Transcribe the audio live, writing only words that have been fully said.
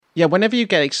Yeah, whenever you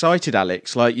get excited,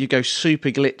 Alex, like you go super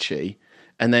glitchy,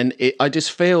 and then I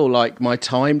just feel like my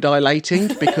time dilating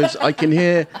because I can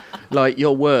hear like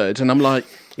your words, and I'm like,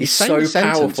 he's so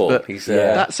powerful. But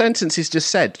that sentence is just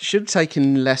said should have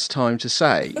taken less time to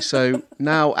say. So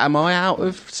now, am I out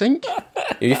of sync?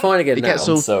 You're fine again now.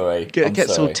 It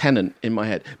gets all Tennant in my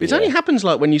head. But it only happens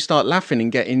like when you start laughing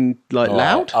and getting like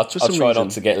loud. I'll try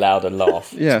not to get loud and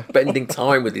laugh. Yeah, spending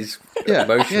time with his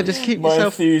emotions. Yeah, just keep my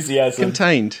yourself enthusiasm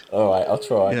contained. All right, I'll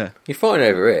try. Yeah, you're fine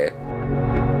over here.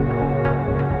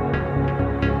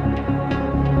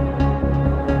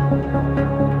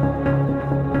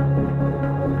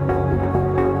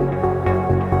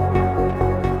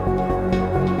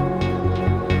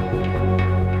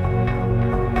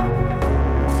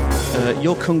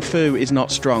 your kung fu is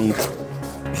not strong.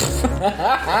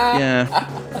 Yeah.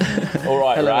 All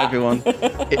right, hello everyone.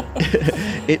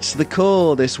 It's The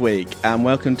Core this week, and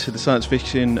welcome to the Science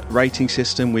Fiction Rating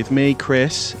System with me,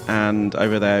 Chris, and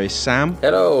over there is Sam.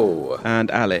 Hello.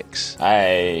 And Alex.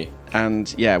 Hey.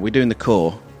 And yeah, we're doing The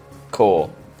Core.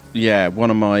 Yeah, one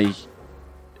of my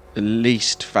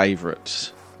least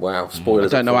favourites. Wow,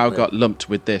 spoilers. I don't know how I got lumped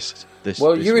with this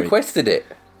well, this you week. requested it.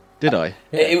 Did I?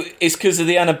 It's because of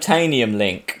the unobtainium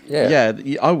link. Yeah.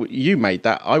 You made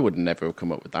that. I would never have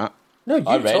come up with that. No, you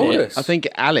told us. I think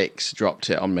Alex dropped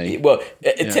it on me. Well,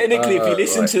 technically, if you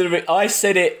listen to I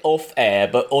said it off air,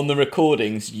 but on the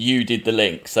recordings, you did the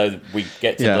link, so we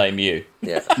get to blame you.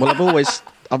 Yeah. Well,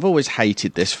 I've always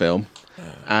hated this film,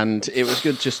 and it was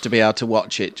good just to be able to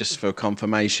watch it just for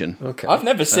confirmation. Okay. I've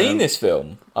never seen this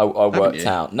film. I worked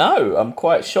out. No, I'm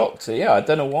quite shocked. So yeah, I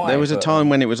don't know why. There was a time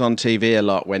when it was on TV a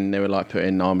lot when they were like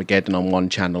putting Armageddon on one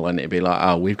channel, and it'd be like,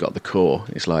 "Oh, we've got The Core."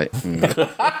 It's like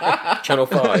Channel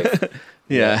 5.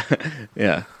 Yeah.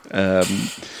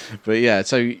 But yeah,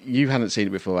 so you hadn't seen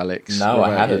it before, Alex? No,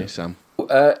 I hadn't. You, Sam?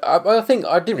 I think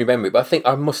I didn't remember it, but I think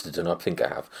I must have done. I think I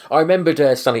have. I remembered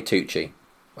Stanley Tucci.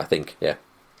 I think, yeah.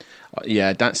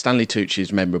 Yeah, Stanley Tucci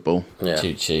is memorable. Yeah.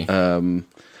 Tucci.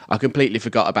 I completely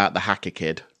forgot about the hacker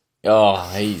kid. Oh,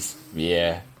 he's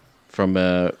from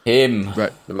him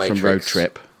from Road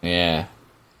Trip. Yeah.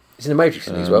 He's in the Matrix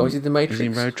as well. Is he in the Matrix? Is he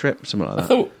in Road Trip? Something like that. I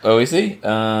thought. Oh, is he?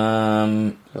 I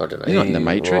don't know. He's not in the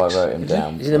Matrix. I wrote him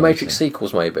down. He's in the Matrix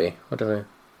sequels, maybe. I don't know.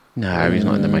 No, he's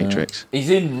not in the Matrix. He's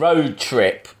in Road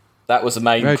Trip. That was the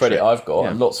main credit I've got.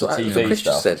 Yeah. Lots of TV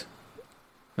stuff. Said.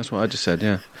 That's what I just said.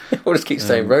 Yeah. I'll just keep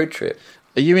saying Road Trip.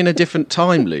 Are you in a different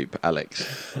time loop,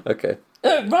 Alex? Okay.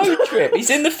 Road Trip. He's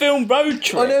in the film Road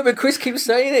Trip. I know, but Chris keeps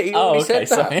saying it. He already said that.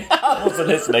 Sorry. I wasn't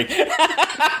listening.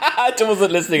 I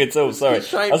wasn't listening at all. Sorry.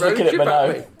 I was looking at my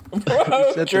note. You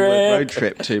said the word road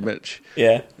trip too much.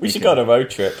 Yeah, we should go on a road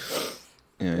trip.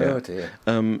 Yeah. Oh dear.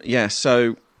 Yeah.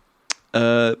 So,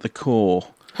 The Core.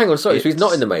 Hang on, sorry. So he's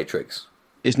not in the Matrix.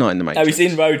 He's not in the No, Matrix.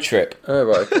 he's in Road Trip. Oh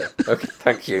right. Okay.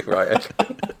 Thank you. Right.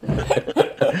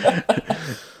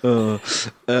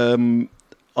 Okay.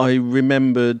 I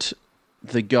remembered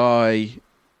the guy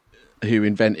who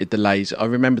invented the laser. I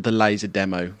remember the laser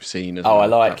demo scene as well. I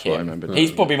like That's what I him. remembered.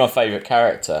 He's probably my favourite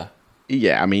character.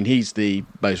 Yeah, I mean, he's the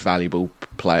most valuable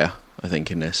player, I think,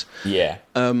 in this. Yeah.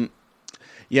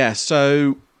 Yeah,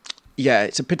 so, yeah,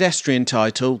 it's a pedestrian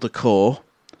title, The Core,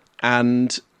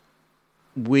 and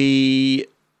we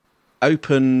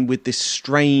open with this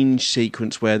strange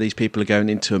sequence where these people are going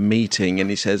into a meeting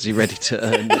and he says, "You're ready to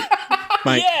earn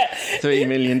make $3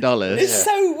 million." It's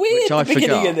so weird. Which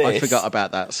I forgot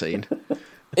about that scene.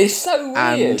 It's so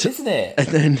weird, isn't it? And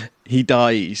then he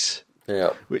dies.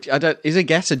 Yeah. Which is a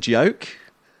guess a joke?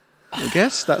 I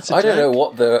guess that's a I joke. don't know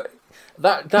what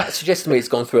that suggests to me it's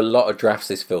gone through a lot of drafts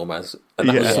this film has, and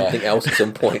that was something else at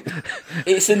some point.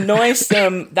 It's a nice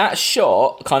that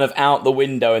shot kind of out the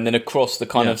window and then across the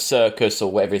kind of circus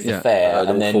or whatever is the fair,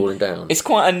 and then falling down. It's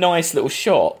quite a nice little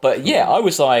shot. But yeah, I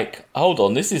was like, hold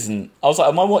on, this isn't. I was like,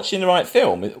 am I watching the right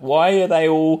film? Why are they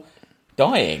all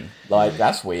dying? Like,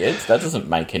 that's weird. That doesn't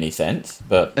make any sense.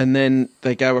 But and then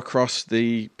they go across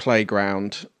the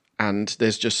playground, and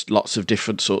there's just lots of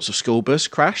different sorts of school bus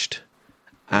crashed.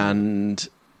 And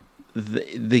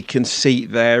the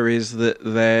conceit there is that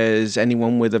there's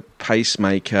anyone with a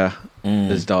pacemaker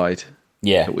has died.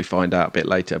 Yeah. That we find out a bit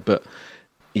later. But,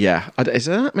 yeah. Is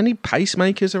there that many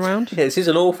pacemakers around? Yeah, this is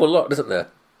an awful lot, isn't there?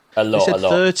 A lot, They said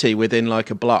 30 within, like,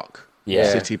 a block. Yeah.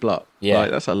 A city block. Yeah.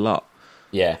 Like, that's a lot.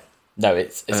 Yeah. No,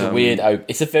 it's a weird...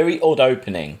 It's a very odd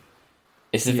opening.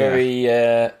 It's a very...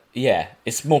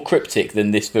 it's more cryptic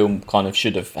than this film kind of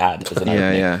should have had as an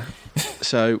opening. Yeah.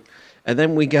 So... And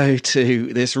then we go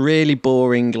to this really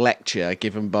boring lecture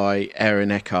given by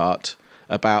Aaron Eckhart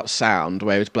about sound,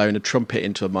 where he's blowing a trumpet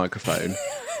into a microphone.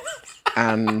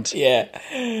 And Yeah.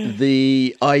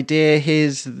 the idea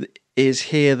is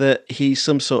here that he's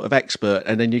some sort of expert,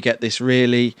 and then you get this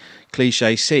really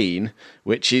cliche scene,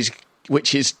 which is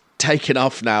taken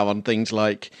off now on things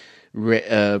like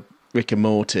Rick and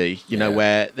Morty,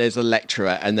 where there's a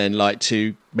lecturer and then like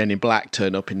two men in black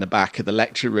turn up in the back of the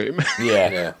lecture room.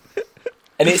 Yeah.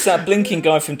 And it's that blinking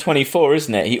guy from 24,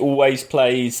 isn't it? He always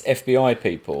plays FBI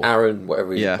people. Aaron,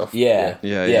 whatever he's Yeah,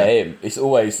 him. It's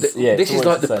always... This it's is always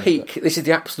like the same. peak. This is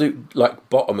the absolute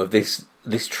like bottom of this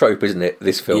trope, isn't it?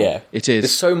 This film. Yeah. It is.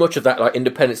 There's so much of that like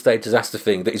Independence Day disaster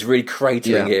thing that is really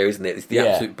cratering here, isn't it? It's the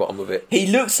absolute bottom of it. He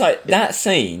looks like that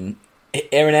scene.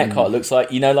 Aaron Eckhart looks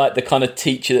like, like the kind of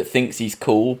teacher that thinks he's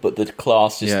cool, but the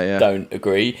class just don't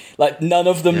agree. Like, none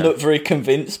of them look very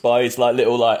convinced by his like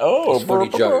little like, His funny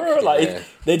joke. like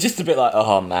they're just a bit like,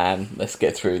 oh man, let's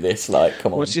get through this. Like,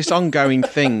 come on. Well, it's this ongoing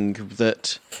thing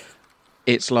that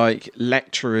it's like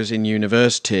lecturers in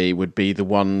university would be the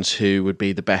ones who would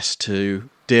be the best to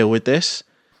deal with this.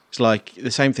 It's like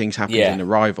the same things happen in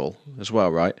Arrival as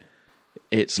well, right?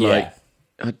 It's like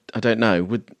I don't know.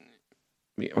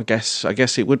 I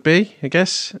guess it would be.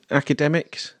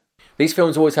 Academics. These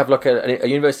films always have like a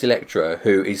university lecturer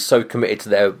who is so committed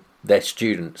to their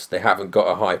students they haven't got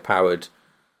a high-powered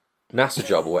NASA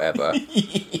job or whatever.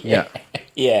 Yeah.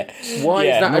 Why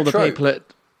is that And all a the trope?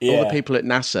 people at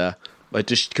NASA are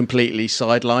just completely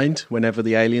sidelined whenever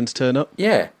the aliens turn up.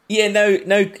 Yeah. Yeah,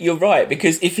 no, you're right.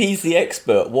 Because if he's the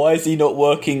expert, why is he not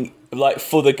working like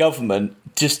for the government?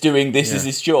 Just doing this as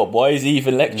his job. Why is he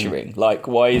even lecturing? Like,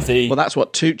 why is he? Well, that's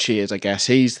what Tucci is, I guess.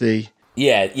 He's the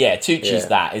Tucci's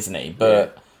that, isn't he?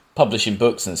 But publishing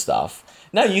books and stuff.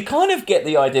 No, you kind of get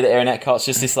the idea that Aaron Eckhart's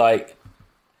just this like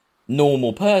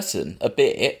normal person. A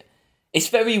bit. It's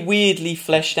very weirdly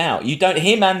fleshed out. You don't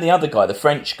him and the other guy, the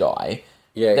French guy.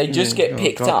 Yeah. They just get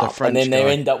picked up, and then they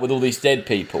end up with all these dead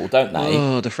people, don't they?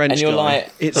 Oh, the French guy. And you're guy.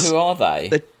 like, who are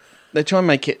they? They try and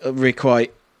make it really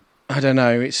quite. I don't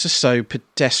know. It's just so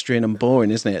pedestrian and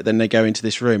boring, isn't it? Then they go into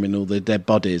this room and all the dead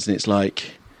bodies, and it's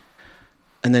like,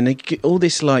 and then they get all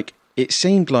this like. It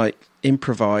seemed like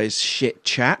improvised shit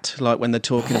chat, like when they're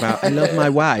talking about, "I love my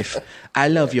wife, I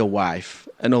love your wife,"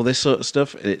 and all this sort of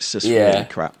stuff. It's just really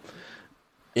crap.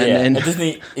 Yeah, and then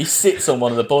doesn't he sits on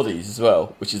one of the bodies as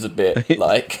well, which is a bit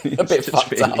like a bit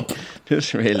fucked up.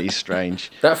 It's really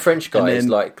strange. That French guy is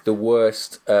like the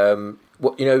worst. Leon,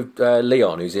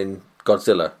 who's in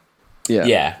Godzilla.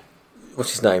 Yeah.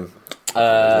 What's his name?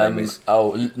 It's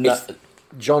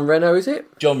John Reno, is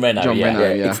it? John Reno.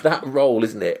 Yeah. It's that role,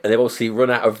 isn't it? And they've obviously run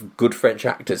out of good French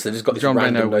actors. So they've just got this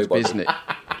random nobody.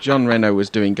 John Reno was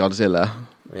doing Godzilla.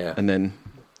 Yeah. And then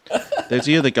there's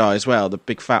the other guy as well, the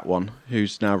big fat one,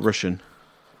 who's now Russian.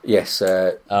 Yes,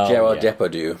 Gerard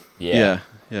Depardieu. Yeah.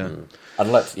 I'd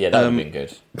like to, that would have been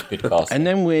good. Good casting.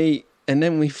 And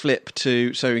then we flip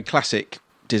to, so in classic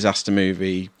disaster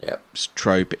movie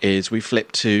trope is we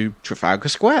flip to Trafalgar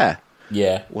Square.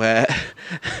 Yeah. Where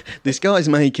this guy's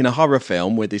making a horror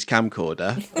film with his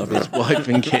camcorder of his wife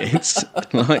and kids.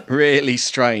 Like really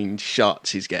strange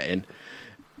shots he's getting.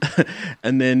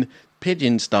 And then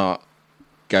pigeons start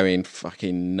going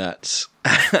fucking nuts.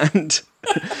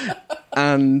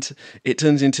 And it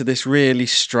turns into this really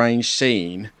strange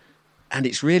scene. And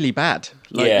it's really bad.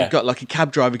 Like you've got like a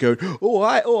cab driver going, all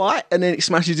right, and then it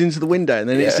smashes into the window, and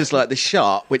then it's just like the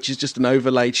shot, which is just an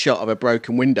overlaid shot of a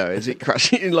broken window as it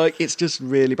crashes. Like it's just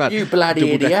really bad. You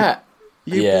bloody idiot!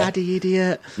 You bloody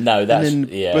idiot! No, that's and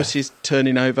then bus is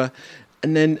turning over,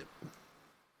 and then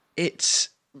it's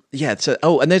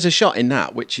So and there's a shot in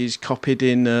that which is copied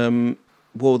in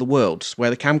War of the Worlds, where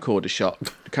the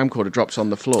camcorder drops on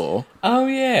the floor. Oh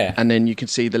yeah, and then you can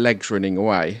see the legs running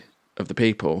away of the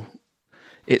people.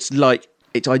 It's like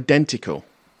it's identical.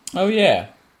 Oh yeah,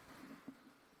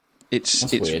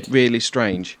 it's weird. really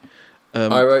strange.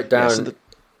 I wrote down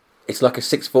it's like a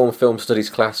sixth form film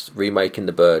studies class remaking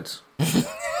The Birds. It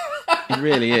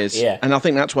really is. Yeah, and I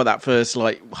think that's what that first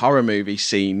like horror movie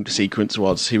sequence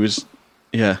was. He was,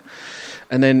 and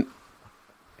then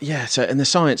so and the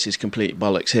science is complete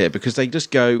bollocks here because they just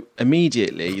go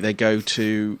immediately. They go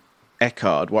to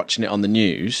Eckhart watching it on the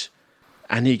news,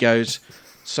 and he goes.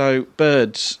 So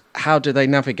birds, how do they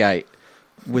navigate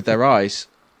with their eyes?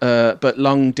 But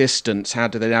long distance, how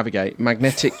do they navigate?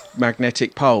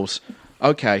 Magnetic poles.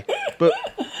 Okay, but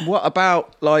what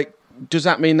about like? Does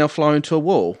that mean they'll fly into a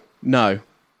wall? No.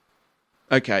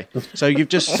 Okay, so you've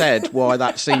just said why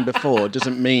that scene before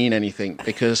doesn't mean anything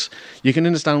because you can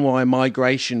understand why a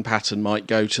migration pattern might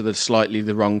go to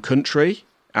the wrong country,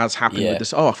 as happened with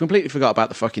this. Oh, I completely forgot about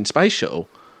the fucking space shuttle.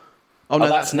 Oh, no,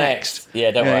 that's next.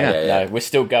 Yeah, don't worry. No, we're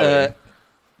still going.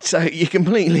 So you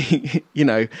completely,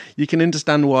 you can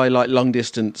understand why, like, long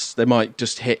distance, they might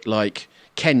just hit, like,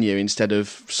 Kenya instead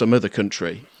of some other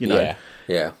country, Yeah.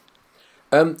 Yeah.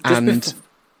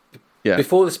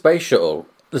 Before the space shuttle,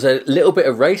 there's a little bit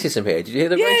of racism here. Did you hear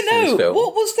the racism in this film?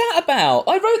 What was that about?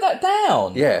 I wrote that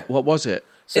down. Yeah. What was it?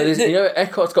 So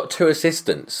Eckhart's got two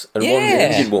assistants, and one's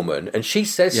an Indian woman, and she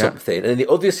says something, and then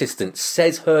the other assistant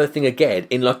says her thing again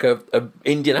in like a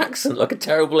Indian accent, like a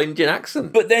terrible Indian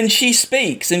accent. But then she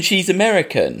speaks, and she's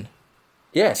American.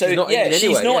 Yeah, So she's not Indian she's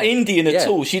anyway, not Indian at Yeah.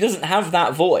 all. She doesn't have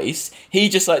that voice. He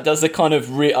just like does the kind of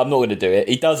I'm not going to do it.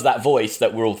 He does that voice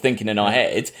that we're all thinking in our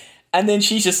head. And then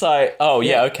she's just like, oh,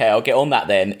 yeah, okay, I'll get on that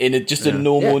then, in a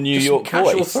normal New just York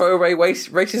casual voice. throwaway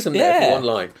racism there for one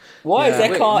line. Why is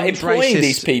Eckhart He's employing racist.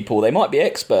 these people? They might be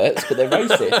experts, but they're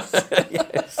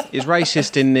racist. Is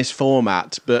racist in this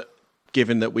format, but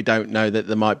given that we don't know that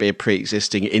there might be a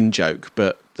pre-existing in-joke,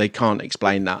 but they can't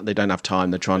explain that. They don't have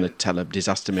time. They're trying to tell a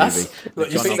disaster movie.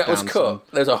 You think that was cut?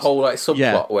 There's a whole like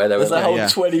subplot where there was There's a whole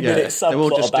 20-minute subplot They're all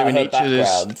just about doing her each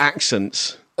other's background.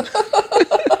 accents.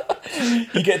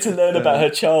 You get to learn about her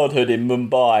childhood in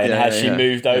Mumbai and how she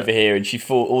moved over here, and she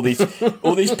fought all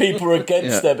these people were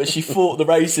against her, but she fought the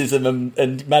racism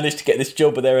and managed to get this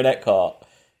job with Aaron Eckhart.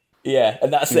 Yeah,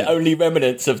 and that's the only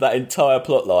remnants of that entire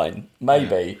plot line.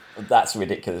 Maybe. That's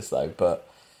ridiculous, though, but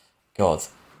God.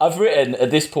 I've written,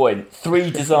 at this point, 3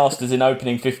 disasters in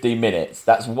opening 15 minutes.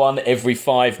 That's one every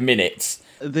 5 minutes.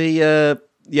 So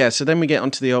then we get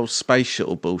onto the old space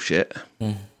shuttle bullshit.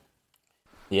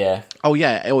 Yeah. Oh,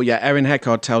 yeah. Erin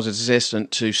Eckhart tells his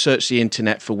assistant to search the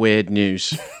internet for weird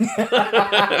news.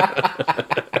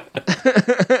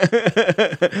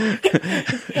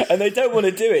 And they don't want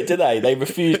to do it, do they? They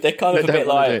refuse. They're kind of a bit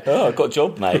like, oh, I've got a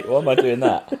job, mate. Why am I doing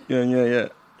that? Yeah.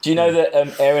 Do you know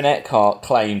that Aaron Eckhart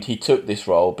claimed he took this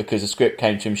role because a script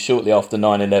came to him shortly after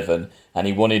 9/11 and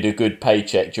he wanted a good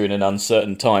paycheck during an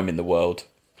uncertain time in the world?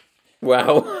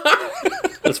 Wow.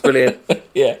 That's brilliant.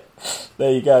 Yeah,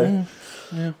 there you go.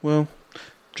 Yeah, well,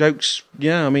 jokes.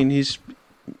 Yeah, I mean, he's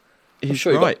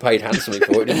Sure, he right. got paid handsomely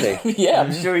for it, didn't he? Yeah,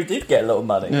 I'm sure he did get a lot of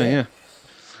money. Yeah.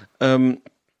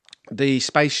 The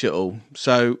space shuttle.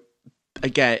 So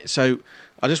again,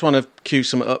 I just want to cue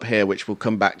something up here, which we'll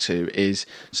come back to. Is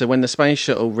so when the space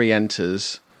shuttle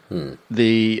re-enters,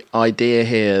 the idea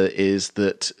here is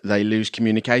that they lose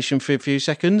communication for a few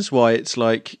seconds. Why it's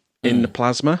like in the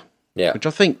plasma, which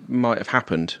I think might have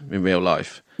happened in real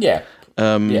life. Yeah.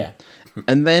 Yeah.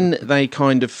 And then they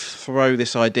kind of throw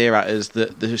this idea at us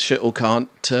that the shuttle can't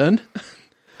turn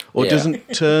or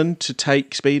doesn't turn to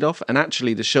take speed off. And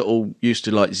actually the shuttle used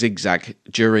to like zigzag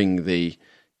during the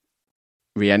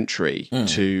re-entry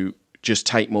to just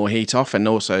take more heat off. And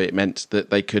also it meant that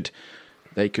they could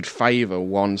favour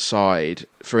one side.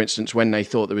 For instance, when they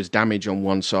thought there was damage on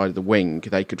one side of the wing,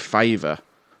 they could favour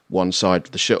one side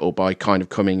of the shuttle by kind of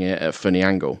coming at a funny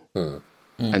angle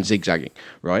and zigzagging,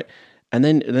 right? And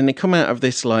then they come out of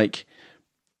this like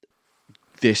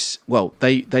this. Well,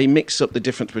 they mix up the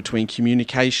difference between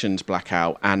communications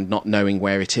blackout and not knowing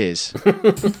where it is,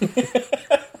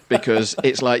 because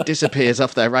it's like disappears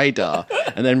off their radar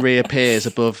and then reappears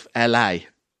above LA,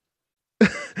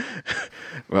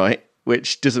 right?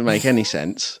 Which doesn't make any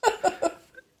sense.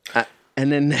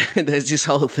 And then there's this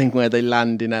whole thing where they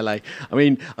land in LA. I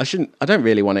mean, I don't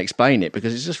really want to explain it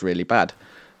because it's just really bad.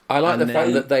 I like the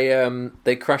fact that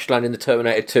they crash land in the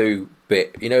Terminator 2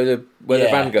 bit. You know where the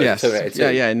van goes. Yes. Terminator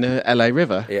 2. Yeah, in the LA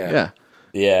River. Yeah.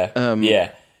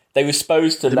 Yeah. They were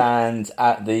supposed to land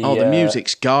at the... the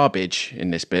music's garbage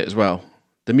in this bit as well.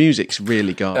 The music's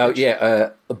really garbage. Oh, yeah.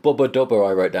 Bubba Dubba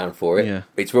I wrote down for it. Yeah.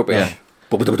 It's rubbish. Yeah.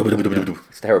 Bubba Dubba Dubba Dubba Dubba.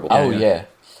 It's terrible. Oh, yeah.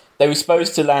 They were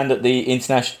supposed to land at the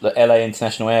LA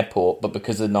International Airport, but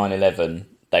because of 9/11,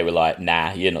 they were like,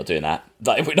 "Nah, you're not doing that.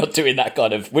 Like, we're not doing that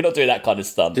kind of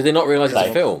stunt." Did they not realise it's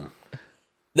a film?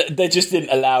 They just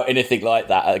didn't allow anything like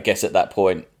that. I guess at that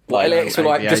point, LAX were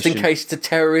like, just in case it's a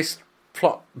terrorist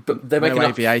plot, but they're making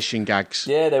aviation gags.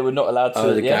 Yeah, they were not allowed to.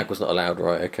 Oh, the gag was not allowed,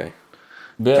 right? Okay.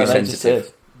 Yeah, Too they sensitive.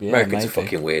 just did. Yeah, Americans maybe. are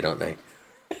fucking weird, aren't they?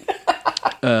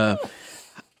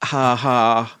 Ha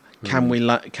ha. Can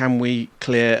we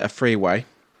clear a freeway?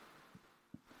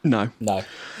 No.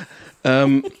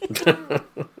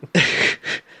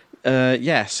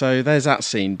 Yeah, so there's that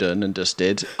scene done and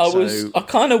dusted. I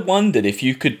kind of wondered if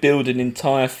you could build an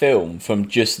entire film from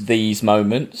just these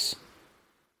moments.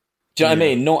 Do you know what I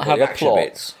mean? Not have a plot.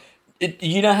 Bits.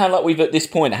 you know how like we've at this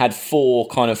point had four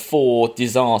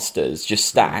disasters just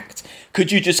stacked.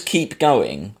 Could you just keep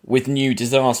going with new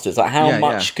disasters? Like how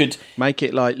much could make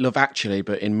it like Love Actually,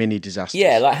 but in mini disasters?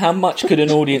 Yeah, like how much could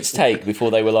an audience take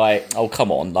before they were like, "Oh,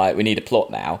 come on, like we need a plot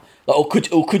now." Like,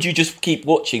 or could you just keep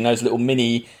watching those little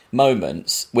mini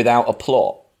moments without a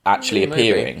plot actually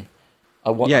appearing?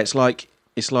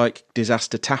 It's like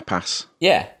disaster tapas.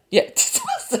 Yeah,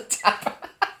 disaster tapas.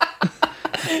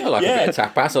 I like a bit of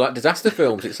tapas. I like disaster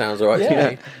films. It sounds all right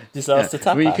to me. Disaster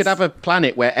tapas. Well, you could have a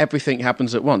planet where everything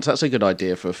happens at once. That's a good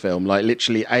idea for a film. Like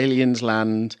literally, aliens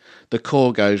land, the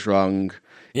core goes wrong.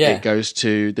 Yeah. It goes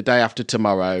to the day after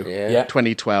tomorrow,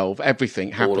 2012.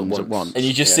 Everything happens at once. And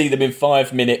you just see them in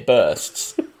 5-minute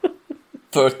bursts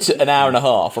for an hour and a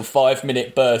half, or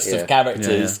 5-minute bursts of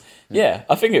characters. Yeah,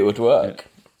 I think it would work.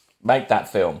 Make that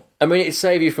film. I mean, it'd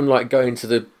save you from like going to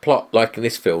the plot like in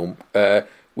this film,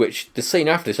 which the scene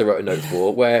after this I wrote a note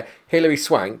for, where Hilary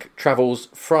Swank travels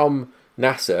from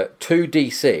NASA to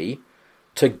DC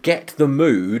to get the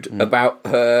mood about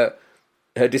her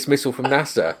dismissal from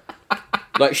NASA.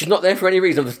 Like, she's not there for any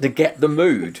reason other than to get the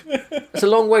mood. It's a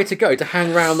long way to go to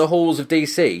hang around the halls of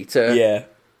DC to...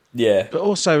 Yeah. But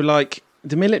also, like,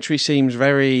 the military seems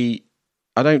very...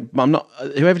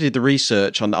 whoever did the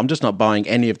research on that, I'm just not buying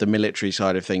any of the military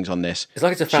side of things on this. It's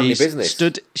like it's a family business.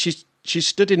 She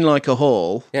stood in like a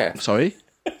hall. Yeah. Sorry?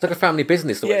 It's like a family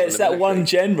business. It's that one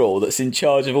general that's in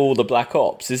charge of all the black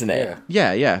ops, isn't it?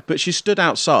 Yeah. But she stood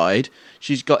outside.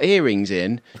 She's got earrings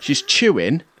in. She's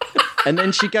chewing. And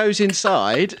then she goes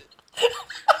inside.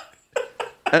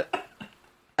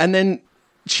 And then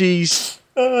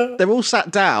they're all sat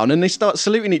down and they start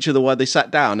saluting each other while they sat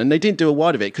down. And they didn't do a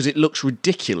wide of it because it looks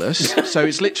ridiculous. So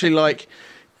it's literally like,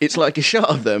 it's like a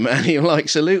shot of them and he'll like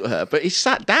salute her. But he's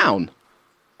sat down.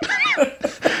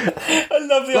 I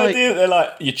love the idea that they're like,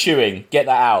 you're chewing, get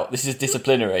that out. This is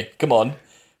disciplinary. Come on.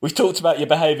 We've talked about your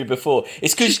behaviour before.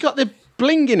 It's because she's got the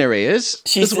bling in her ears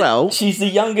as well. She's the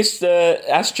youngest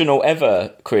astronaut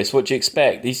ever, Chris. What do you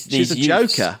expect? She's a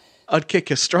joker. I'd kick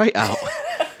her straight out.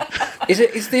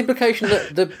 Is the implication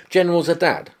that the general's a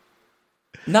dad?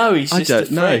 No, he's just a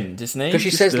friend, isn't he? Because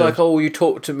she says like, "Oh, you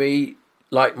talk to me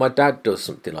like my dad does,"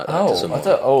 something like that. I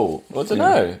don't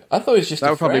know. I thought it was just.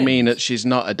 That would probably mean that she's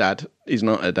not a dad. He's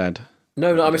not a dad.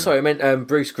 No, I'm sorry. I meant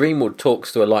Bruce Greenwood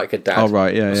talks to her like a dad. Oh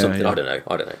right, yeah, something. Yeah. I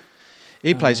don't know.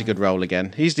 He plays a good role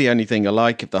again. He's the only thing I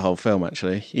like of the whole film,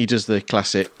 actually. He does the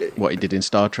classic, what he did in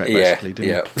Star Trek, basically,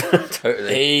 didn't he?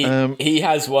 Totally. He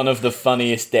has one of the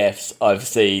funniest deaths I've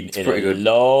seen in a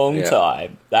long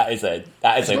time. That is a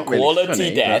quality really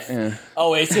funny, death. But, yeah.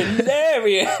 Oh, it's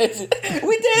hilarious.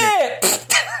 We did it!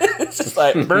 It's just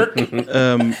like...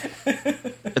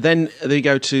 Then they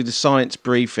go to the science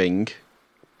briefing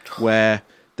where...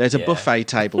 There's a buffet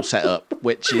table set up,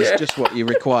 which is just what you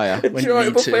require when you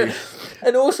need to.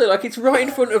 And also, like, it's right in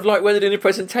front of, like, where they're doing the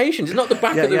presentations. It's not the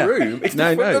back of the room. It's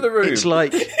the front of the room. It's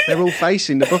like they're all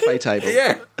facing the buffet table.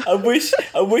 Yeah. I wish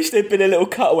there'd been a little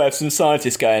cutaway of some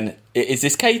scientists going, is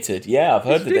this catered? Yeah, I've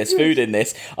heard that there's food in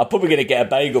this. I'm probably going to get a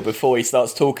bagel before he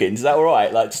starts talking. Is that all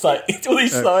right? Like, just like all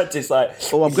these scientists, like,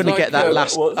 oh, I'm going to get that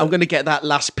last. I'm going to get that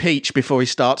last peach before he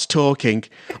starts talking.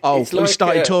 Oh, we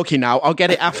started talking now. I'll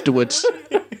get it afterwards.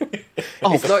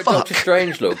 It's like Doctor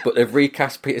Strangelove, but they've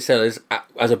recast Peter Sellers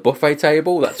as a buffet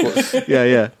table. That's what's...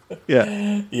 Yeah.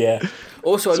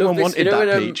 Also, Someone I love this. wanted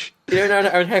that peach. You know when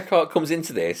Aaron Eckhart comes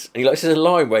into this, and he like says a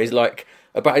line where he's like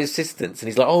about his assistants, and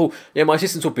he's like, "Oh, yeah, my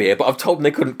assistants will be here, but I've told them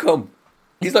they couldn't come."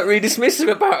 He's like really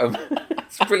dismissive about them.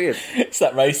 It's brilliant. It's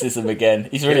that racism again.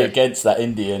 He's really against that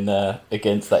Indian.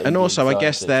 And also, I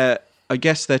guess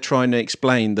they're trying to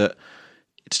explain that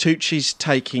Tucci's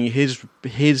taking his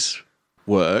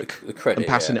work the credit, and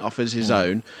passing it off as his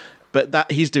own, but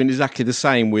that he's doing exactly the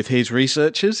same with his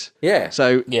researchers. Yeah.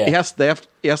 So he has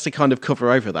to kind of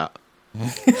cover over that.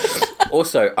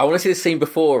 Also, I want to see the scene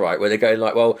before, right, where they're going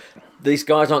like, well, these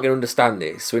guys aren't going to understand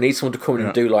this, so we need someone to come in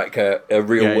and do like a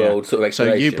real world sort of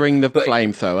explanation. So you bring the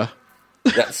flamethrower.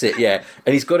 That's it, yeah.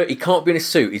 And he can't be in a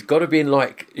suit. He's got to be in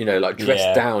like, like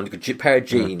dressed down, a pair of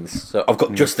jeans. So I've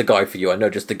got just the guy for you. I know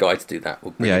just the guy to do that.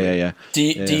 Yeah. Do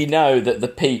you know that the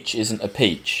peach isn't a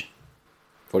peach?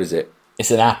 What is it?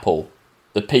 It's an apple.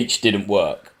 The peach didn't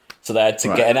work. So they had to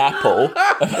get an apple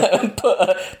and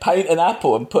paint an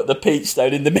apple and put the peach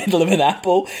stone in the middle of an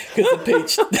apple because the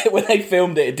peach, when they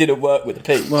filmed it didn't work with the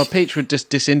peach. Well, peach would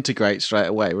just disintegrate straight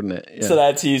away, wouldn't it? Yeah. So they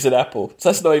had to use an apple. So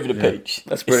that's not even a peach.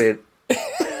 That's brilliant.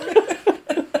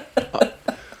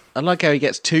 I like how he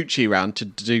gets Tucci round to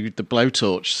do the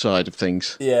blowtorch side of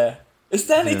things. Yeah.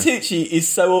 Stanley Tucci is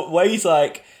so... where he's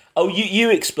like, Oh, you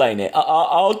explain it.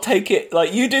 I'll take it.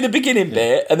 Like, you do the beginning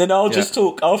bit, and then I'll just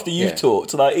talk after you've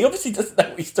talked. Like, he obviously doesn't know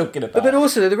what he's talking about. But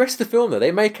also, the rest of the film, though,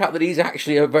 they make out that he's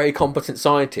actually a very competent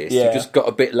scientist who just got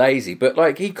a bit lazy. But,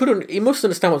 like, he must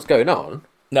understand what's going on.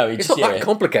 No, it's not that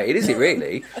complicated, is it,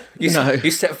 really? You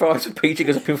set fire to Peter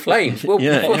goes up in flames. Well,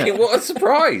 what a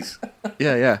surprise.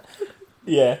 Yeah.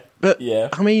 But,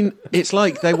 I mean, it's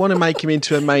like they want to make him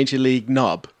into a major league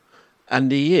knob. And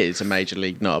he is a major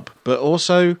league knob, but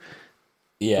also,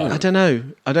 I don't know.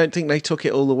 I don't think they took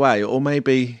it all the way, or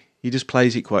maybe he just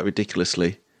plays it quite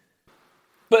ridiculously.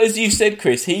 But as you said,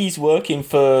 Chris, he's working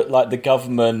for like the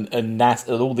government and NASA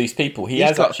and all these people.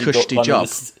 He's got a cushy job.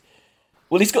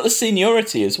 Well, he's got the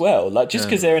seniority as well. Like, just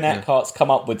because Aaron Eckhart's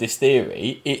come up with this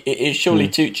theory, it surely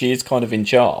Tucci is kind of in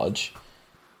charge.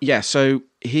 Yeah. So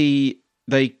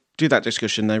they do that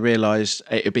discussion. They realise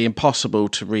it would be impossible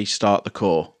to restart the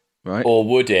core. Right. Or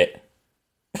would it?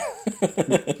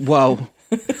 Well,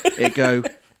 it go.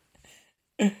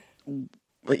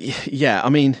 Yeah, I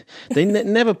mean, they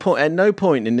never put at no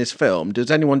point in this film does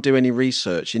anyone do any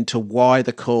research into why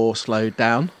the core slowed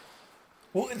down.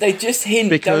 Well, they just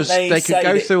hint because don't they could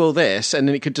go through all this and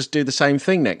then it could just do the same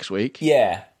thing next week.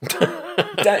 Yeah,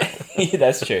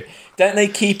 that's true. Don't they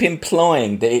keep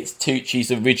implying that it's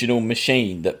Tucci's original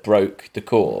machine that broke the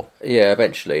core? Yeah,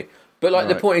 eventually. But like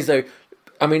the point is though.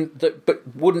 I mean, but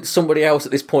wouldn't somebody else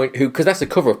at this point because that's a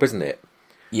cover-up, isn't it?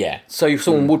 Yeah. So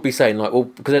someone would be saying, like, well,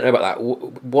 because I don't know about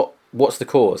that, what's the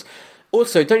cause?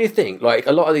 Also, don't you think, like,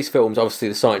 a lot of these films, obviously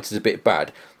the science is a bit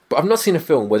bad, but I've not seen a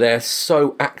film where they're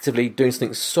so actively doing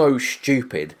something so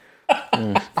stupid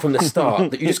from the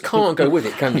start that you just can't go with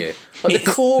it, can you? Like,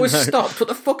 the core is stopped. What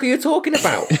the fuck are you talking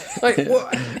about? Like,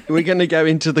 what? We're going to go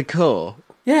into the core?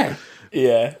 Yeah.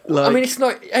 Yeah. Like, I mean, it's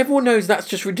like, everyone knows that's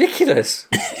just ridiculous.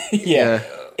 Yeah.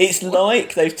 It's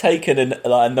like they've taken a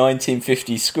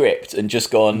 1950s script and just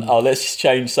gone, let's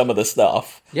change some of the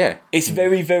stuff. Yeah. It's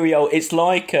very, very old. It's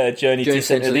like Journey to the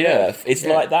Centre of the Earth. It's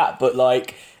like that, but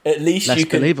like, at least less you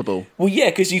can... believable. Well, yeah,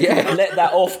 because you can let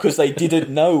that off because they didn't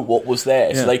know what was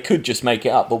there, so they could just make it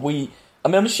up. But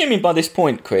I'm assuming by this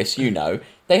point, Chris,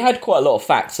 they had quite a lot of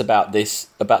facts about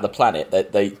the planet.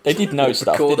 That they did know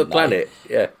stuff, didn't they? The planet,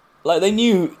 yeah. Like, they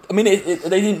knew... I mean,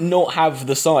 they did not have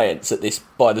the science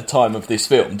by the time of this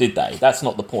film, did they? That's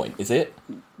not the point, is it?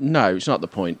 No, it's not the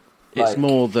point. It's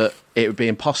more that it would be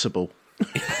impossible.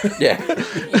 Yeah.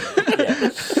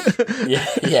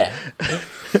 Yeah.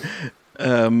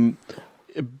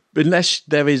 Unless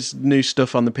there is new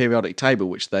stuff on the periodic table,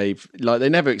 which they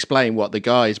never explain what the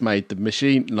guys made the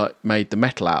machine, made the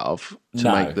metal out of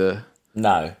to make the...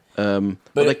 No. But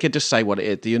they could just say what it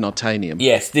is, the unobtainium.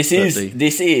 Yes, this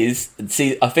is.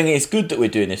 See, I think it's good that we're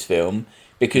doing this film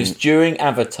because during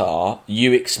Avatar,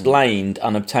 you explained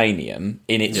unobtainium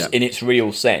in its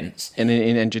real sense, in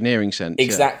engineering sense,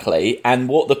 exactly. Yeah. And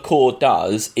what the core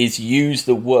does is use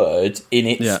the word in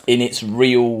its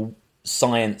real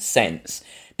science sense.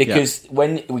 Because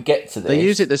when we get to this, they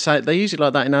use it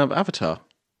like that in Avatar.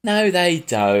 No, they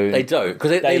don't. They don't,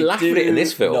 because they laugh at it in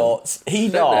this film. He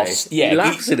laughs. Yeah, he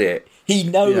laughs at it. He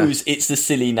knows it's a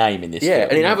silly name in this film. Yeah,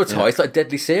 and in Avatar, it's like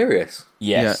deadly serious.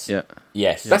 Yes. Yeah.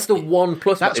 Yes. That's the one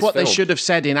plus. That's what they should have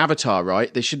said in Avatar,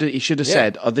 right? He should have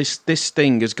said, this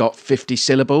thing has got 50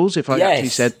 syllables, if I actually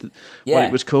said what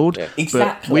it was called. Yeah.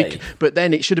 Exactly. But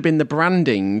then it should have been the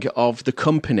branding of the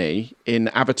company in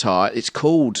Avatar. It's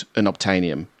called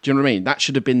Unobtainium. Do you know what I mean? That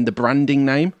should have been the branding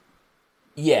name.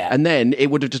 Yeah. And then it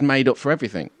would have just made up for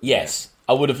everything. Yes.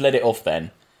 I would have let it off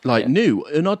then. New,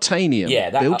 Unobtainium. Yeah,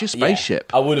 build your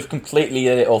spaceship. I would have completely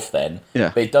let it off then.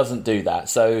 Yeah. But it doesn't do that.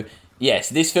 So, yes,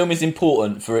 this film is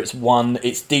important for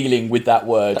it's dealing with that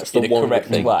word in a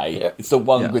correct way. Yeah. It's the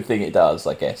one good thing it does,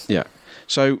 I guess. Yeah.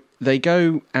 So they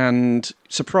go and,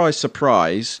 surprise,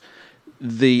 surprise,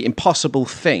 the impossible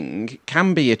thing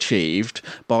can be achieved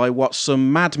by what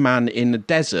some madman in the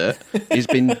desert has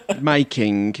been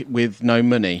making with no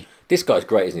money. This guy's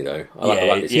great, isn't he, though? I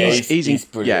like this guy. He's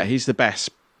brilliant. Yeah, he's the best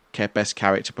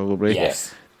character, probably.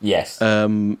 Yes.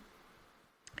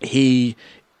 He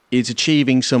is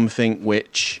achieving something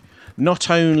which not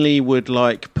only would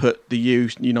put the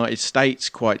United States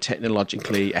quite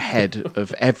technologically ahead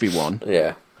of everyone.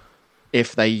 Yeah.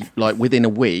 If they within a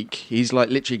week, he's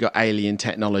literally got alien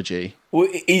technology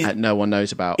that no one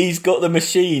knows about. He's got the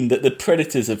machine that the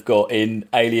Predators have got in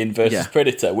Alien versus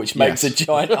Predator, which makes a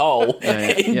giant hole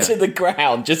into the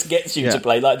ground, just gets you to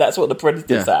play. That's what the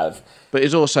Predators have. But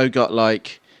he's also got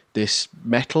this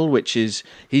metal, which is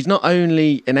he's not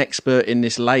only an expert in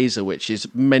this laser, which is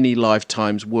many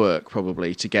lifetimes work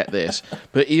probably to get this,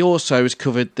 but he also has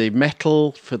covered the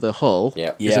metal for the hull.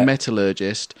 Yeah. He's a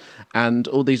metallurgist and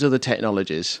all these other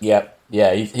technologies. Yep.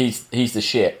 Yeah, he's the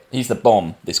shit. He's the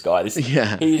bomb. This guy. This is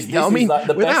like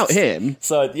the without best. him.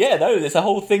 So there's a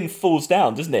whole thing falls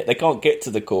down, doesn't it? They can't get to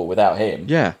the core without him.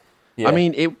 Yeah. Yeah. I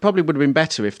mean, it probably would have been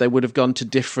better if they would have gone to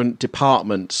different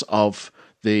departments of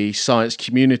the science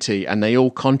community and they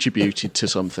all contributed to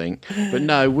something. But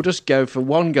no, we'll just go for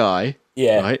one guy,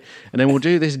 right? And then we'll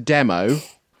do this demo,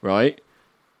 right,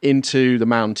 into the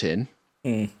mountain,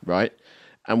 right?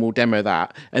 And we'll demo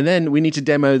that. And then we need to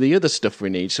demo the other stuff we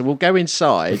need. So we'll go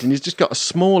inside and he's just got a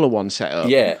smaller one set up.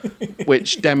 Yeah.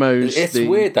 Which demos It's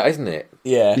weird, that, isn't it?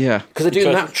 Yeah. Yeah. Because they're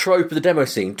doing that trope of the demo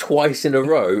scene twice in a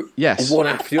row. Yes. One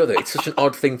after the other. It's such an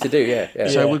odd thing to do, yeah.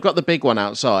 So we've got the big one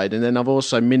outside, and then I've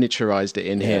also miniaturized it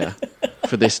in here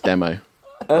for this demo.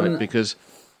 Right, because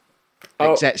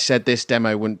Exec said this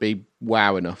demo wouldn't be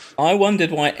wow enough. I wondered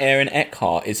why Aaron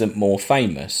Eckhart isn't more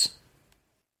famous.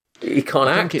 He can't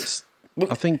act.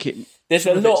 There's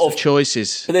a lot of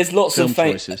choices. But there's lots of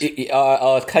choices.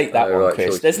 I'll take that one, Chris.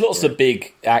 choices, There's lots of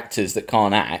big actors that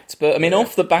can't act, but I mean,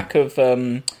 off the back of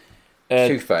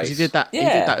Two-Face. He did that. He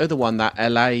did that other one, that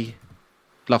LA,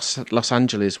 Los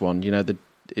Angeles one. You know,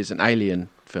 it's an alien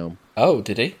film. Oh,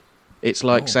 did he? It's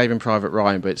like Saving Private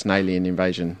Ryan, but it's an alien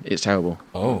invasion. It's terrible.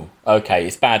 Oh, okay.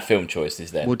 It's bad film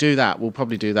choices then. We'll do that. We'll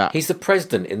probably do that. He's the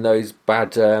president in those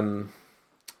bad.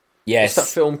 Yes. What's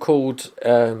that film called?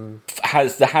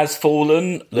 Has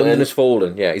Fallen. The Land Has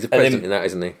Fallen. Yeah, he's the president in that,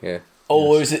 isn't he? Yeah.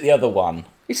 Or is it the other one?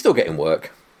 He's still getting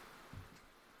work.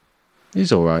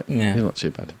 He's all right. Yeah. He's not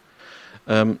too bad.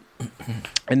 And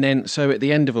then, so at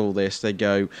the end of all this, they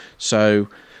go, so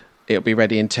it'll be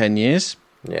ready in 10 years.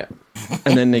 Yeah.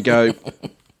 And then they go,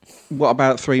 what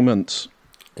about 3 months?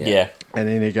 Yeah. And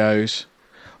then he goes,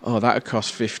 oh, that would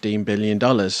cost $15 billion.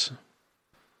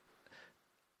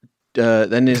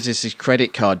 Then there's this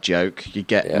credit card joke. You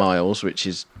get miles, which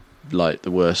is like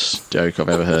the worst joke I've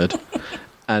ever heard.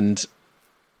 And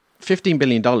 $15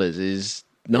 billion is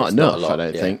not enough, not a lot,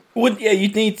 I don't think.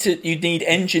 You'd need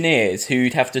engineers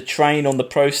who'd have to train on the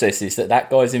processes that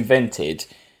guy's invented,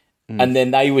 and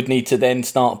then they would need to then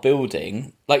start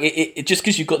building. Like, it just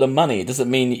because you've got the money, it doesn't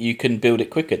mean that you can build it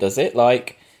quicker, does it?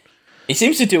 Like, he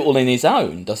seems to do it all in his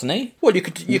own, doesn't he? Well, you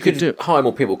could do it. hire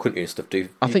more people, couldn't you? And stuff.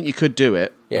 I think you could do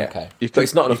it. Yeah. Okay. But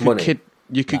it's not enough money.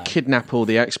 You could kidnap all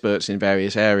the experts in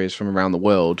various areas from around the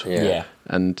world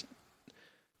and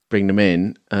bring them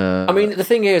in. I mean, the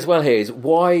thing here as well is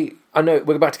why... I know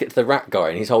we're about to get to the rat guy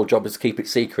and his whole job is to keep it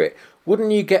secret.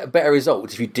 Wouldn't you get better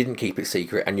results if you didn't keep it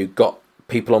secret and you got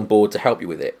people on board to help you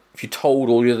with it? If you told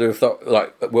all the other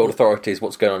world authorities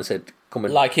what's going on and said, come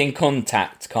and... Like in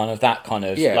Contact,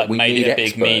 like we made need it a big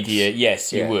experts. media.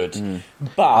 Yes, you would.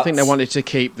 But I think they wanted to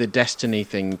keep the Destiny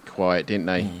thing quiet, didn't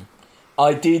they?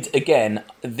 I did, again,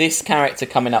 this character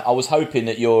coming up, I was hoping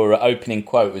that your opening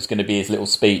quote was going to be his little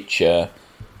speech,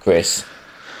 Chris.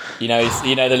 You know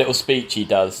the little speech he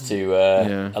does to...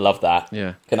 I love that.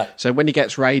 Yeah. So when he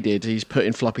gets raided, he's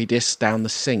putting floppy disks down the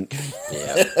sink.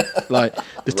 Yeah. Like,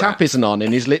 the tap isn't on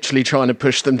and he's literally trying to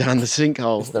push them down the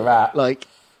sinkhole. the rat. Like,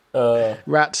 the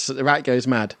rat goes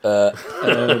mad.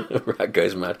 Rat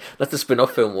goes mad. That's a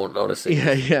spin-off film, honestly.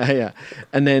 Yeah.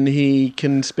 And then he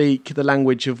can speak the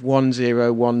language of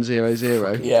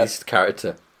 10100. Yeah. His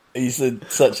character. He's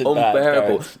such a bad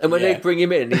unbearable. character. And when they bring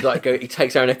him in, he's like, he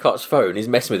takes Aaron Eckhart's phone, he's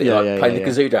messing with it, playing the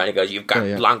kazoo down. He goes, "You've got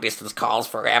long-distance calls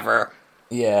forever."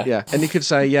 Yeah. Yeah, and he could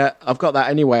say, "Yeah, I've got that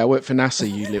anyway. I work for NASA,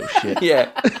 you little shit."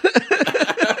 Yeah.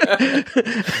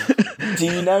 Do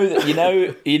you know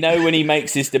that you know when he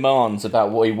makes his demands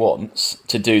about what he wants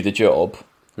to do the job?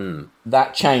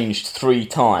 That changed 3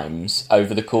 times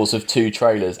over the course of 2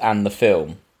 trailers and the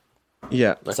film.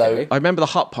 Yeah. So I remember the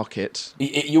Hot Pockets.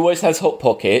 He always has Hot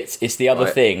Pockets. It's the other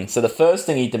thing. So the first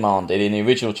thing he demanded in the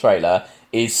original trailer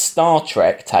is Star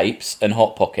Trek tapes and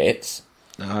Hot Pockets.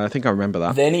 I think I remember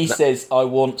that. Then he says, "I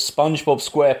want SpongeBob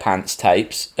SquarePants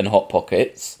tapes and Hot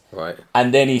Pockets." Right.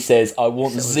 And then he says, "I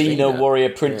want Xena Warrior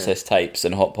Princess tapes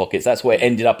and Hot Pockets." That's where it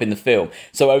ended up in the film.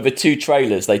 So over 2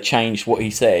 trailers, they changed what he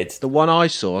said. The one I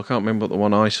saw, I can't remember what the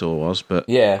one I saw was, but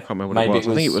I can't remember what it was.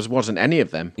 I think it wasn't any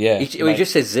of them. Yeah, he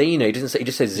just says Xena. He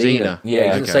just says Xena. Yeah,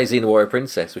 he doesn't say Xena Warrior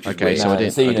Princess, which is weird. So I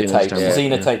didn't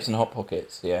Xena tapes and Hot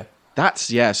Pockets. Yeah.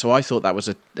 So I thought that was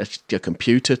a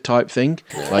computer type thing.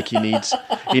 Like he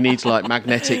needs like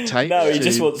magnetic tape. No, he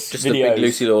just wants just videos. a big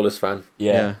Lucy Lawless fan.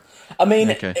 Yeah. I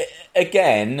mean,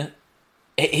 again,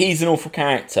 he's an awful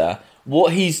character.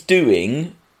 What he's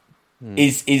doing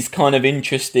is kind of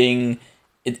interesting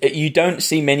You don't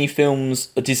see many films,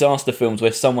 disaster films,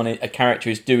 where a character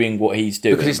is doing what he's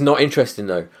doing. Because it's not interesting,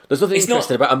 though. There's nothing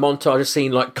interesting about a montage of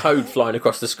seeing like code flying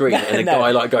across the screen and a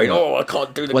guy like going, "Oh, I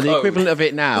can't do the code." The equivalent of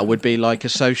it now would be like a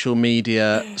social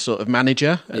media sort of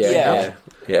manager. Yeah.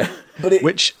 But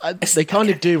which they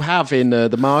kind of do have in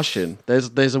The Martian.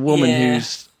 There's a woman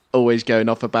who's always going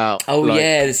off about. Oh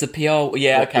there's the PR.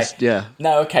 Yeah, okay.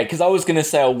 No, okay. Because I was going to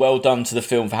say, well done to the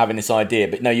film for having this idea,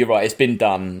 but no, you're right. It's been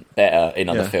done better in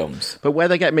other films. But where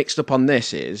they get mixed up on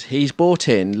this is he's brought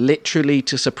in literally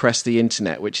to suppress the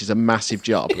internet, which is a massive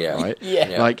job, right?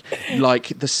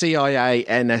 Like the CIA,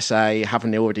 NSA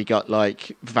haven't already got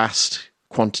like vast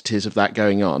quantities of that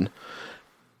going on,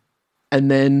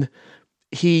 and then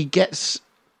he gets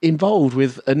involved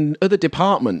with other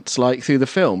departments like through the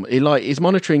film. He's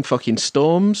monitoring fucking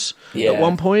storms at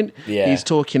one point. He's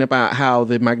talking about how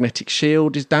the magnetic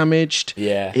shield is damaged.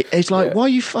 It's like, why are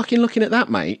you fucking looking at that,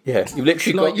 mate? You've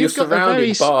literally you're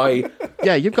surrounded by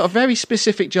you've got a very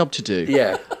specific job to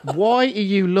do. Why are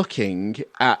you looking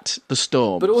at the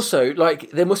storm? But also,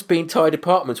 like, there must be entire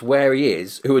departments where he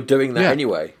is who are doing that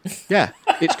anyway.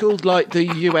 It's called like the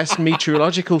US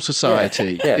Meteorological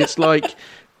Society. It's like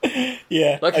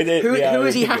like who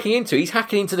is he hacking into? He's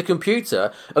hacking into the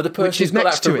computer of the person who's got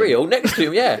that for real next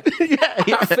to him.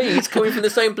 That feed's coming from the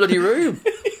same bloody room.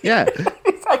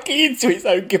 He's hacking into his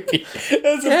own computer.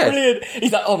 That's brilliant.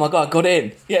 He's like, oh my god, I got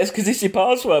in. It's because it's your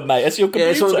password, mate. That's your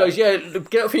computer. Someone goes,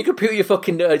 get up from your computer, you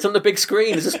fucking nerd. It's on the big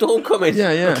screen. There's a storm coming. Look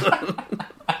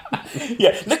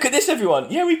at this, everyone.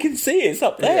 We can see it. It's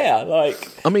up there. Like,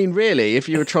 I mean, really, if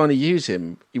you were trying to use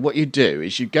him, what you do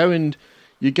is you go and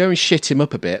shit him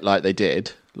up a bit, like they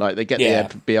did. Like they get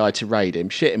the FBI to raid him,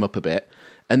 shit him up a bit,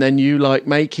 and then you like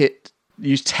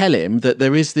you tell him that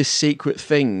there is this secret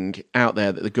thing out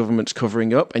there that the government's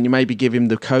covering up, and you maybe give him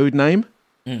the code name,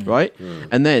 right?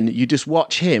 And then you just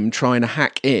watch him trying to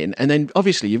hack in, and then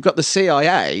obviously you've got the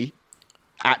CIA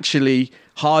actually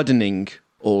hardening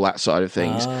all that side of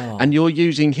things, and you're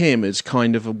using him as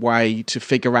kind of a way to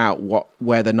figure out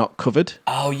where they're not covered.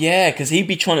 Because he'd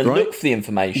be trying to look for the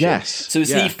information. So as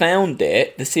he found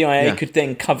it, the CIA could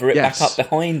then cover it back up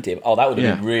behind him. That would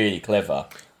have been really clever.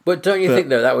 But don't you think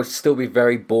though that would still be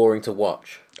very boring to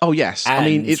watch? Oh yes, I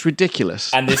mean it's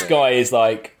ridiculous. And this guy is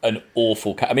like an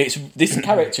awful. This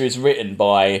character is written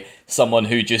by someone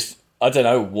who just. I don't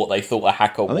know what they thought a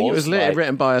hacker was. I think it was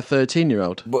written by a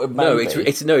 13-year-old. No,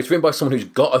 it's written by someone who's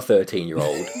got a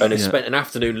 13-year-old and has spent an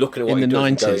afternoon looking at what he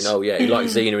does 90s. And going, he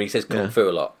likes Xena and he says kung fu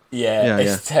a lot.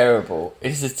 It's terrible.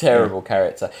 It's a terrible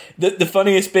character. The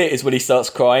funniest bit is when he starts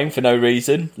crying for no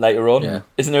reason later on.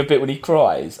 Isn't there a bit when he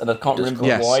cries? And I can't remember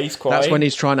why he's crying. That's when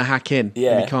he's trying to hack in.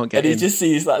 And he can't get in. And he just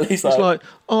sees that. He's like,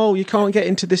 oh, you can't get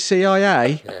into the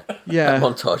CIA? That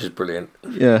montage is brilliant.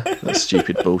 That's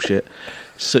stupid bullshit.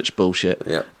 Such bullshit.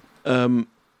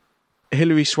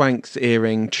 Hilary Swank's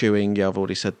earring chewing. I've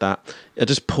already said that.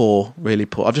 Just poor, really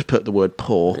poor. I've just put the word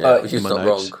poor. Which is not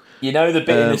wrong. You know the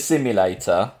bit in the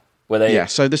simulator where they.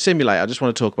 So the simulator. I just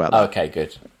want to talk about that. Okay,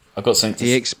 good. I've got something.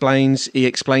 He explains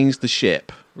the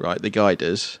ship. Right, the guy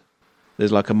does.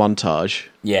 There's like a montage.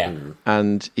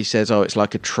 And he says, "Oh, it's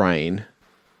like a train."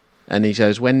 And he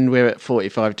says, "When we're at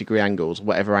 45-degree angles,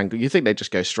 whatever angle, you think they just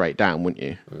go straight down, wouldn't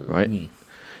you? Right?"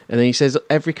 And then he says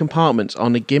every compartment's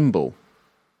on a gimbal.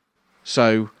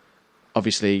 So,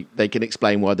 obviously, they can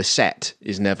explain why the set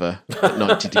is never at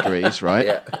 90 degrees,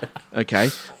 right? Okay.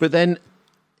 But then,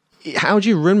 how do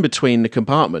you run between the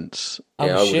compartments?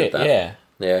 Oh, shit,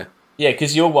 Yeah,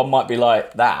 because your one might be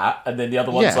like that, and then the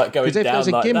other one's like going down like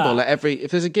that.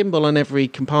 If there's a gimbal on every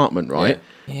compartment, right,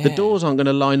 the doors aren't going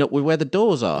to line up with where the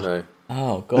doors are. No.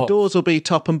 Oh, God. The doors will be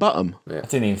top and bottom. I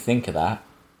didn't even think of that.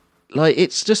 Like,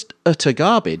 it's just utter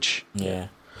garbage. Yeah.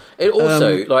 It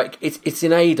also, it's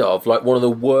in aid of, like, one of the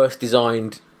worst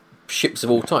designed ships of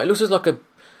all time. It looks just like a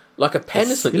pen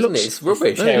or something, doesn't it? It's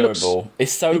rubbish. It's terrible.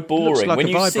 It's so boring. Like when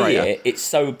you see it, it's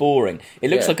so boring. It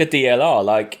looks like a DLR.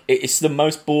 Like, it's the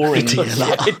most boring. It does.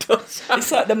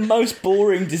 It's like the most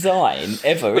boring design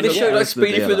ever. When they show, like,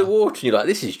 speeding through the water, and you're like,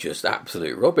 this is just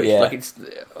absolute rubbish. Yeah. Like, it's...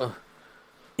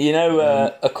 You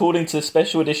know, according to the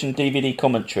special edition DVD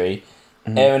commentary...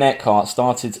 Aaron Eckhart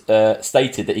stated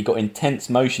that he got intense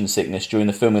motion sickness during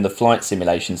the filming of the flight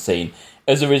simulation scene.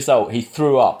 As a result, he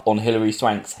threw up on Hilary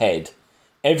Swank's head.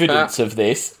 Evidence of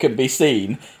this can be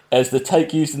seen as the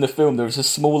take used in the film. There is a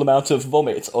small amount of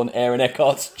vomit on Aaron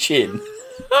Eckhart's chin.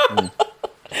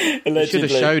 You should have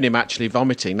shown him actually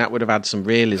vomiting. That would have had some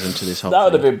realism to this whole thing. That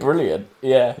would have been brilliant.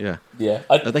 Yeah.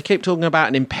 They keep talking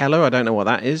about an impeller. I don't know what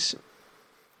that is.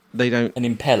 they don't. An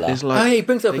impeller. There's Oh, like, yeah, he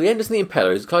brings it up at the end, doesn't the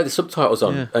impeller? It's got the subtitles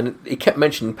on, Yeah. and he kept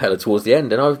mentioning impeller towards the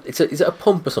end. And is it a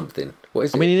pump or something? What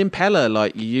is it? I mean, an impeller,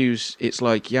 like it's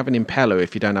like you have an impeller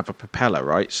if you don't have a propeller,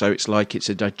 right? So it's like it's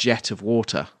a jet of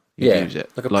water. You use it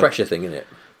like a pressure thing, isn't it?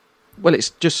 Well, it's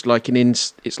just like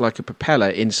it's like a propeller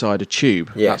inside a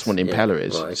tube. Yes, That's what an impeller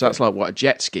is. right, So that's like what a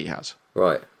jet ski has.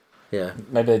 Right. Yeah.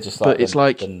 Maybe they're just like. But it's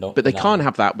like, but they no. can't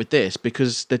have that with this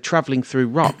because they're travelling through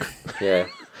rock. Yeah.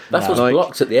 That's what's Like-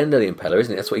 blocked at the end of the impeller,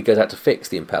 isn't it? That's what he goes out to fix,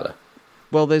 the impeller.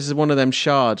 Well, there's one of them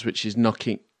shards which is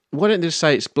knocking. Why don't they just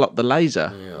say it's blocked the laser,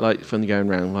 like from going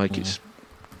round, like it's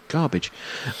garbage.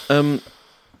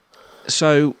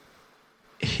 So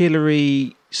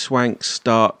Hilary Swank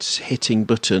starts hitting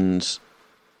buttons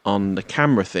on the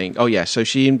camera thing. Oh yeah, so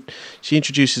she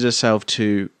introduces herself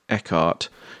to Eckhart,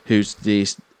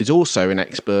 is also an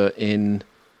expert in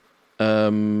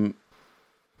MRI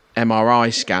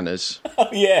scanners. Oh,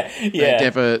 yeah. They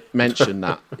never mention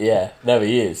that. Yeah, there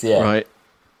he is. Yeah. Right.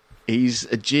 He's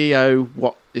a geo.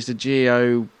 What is a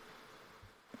geo?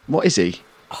 What is he?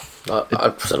 I don't know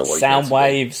what Sound he meant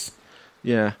waves.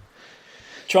 Yeah.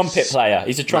 Trumpet player.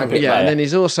 He's a trumpet Yeah, player. and then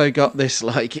he's also got this,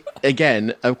 like,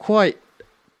 again, a quite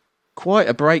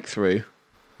a breakthrough. to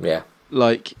be. Yeah.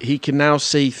 Like, he can now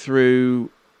see through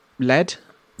lead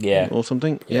yeah. or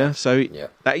something. Yeah. So Yeah.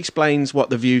 that explains what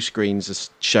the view screens are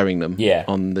showing them Yeah.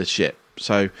 on the ship.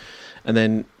 So, and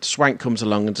then Swank comes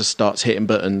along and just starts hitting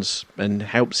buttons and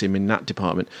helps him in that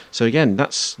department. So again,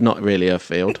 that's not really her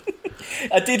field.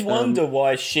 I did wonder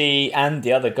why she and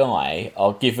the other guy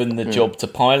are given the job to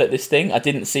pilot this thing. I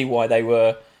didn't see why they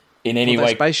were in any Well,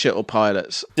 they're way. space shuttle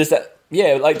pilots. Does that?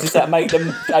 Yeah, like does that make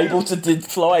them able to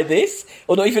fly this?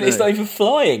 Or not even? It's No. not even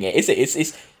flying it, is it? It's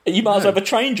you might as well have a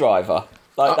train driver.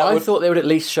 Like that I would, thought they would at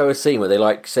least show a scene where they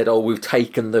like said, "Oh, we've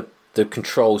taken the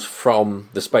controls from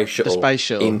the space shuttle,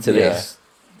 into Yeah. this."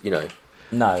 You know,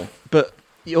 no. But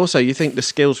also, you think the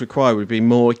skills required would be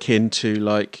more akin to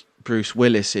like Bruce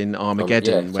Willis in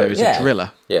Armageddon, yeah, where he's yeah. a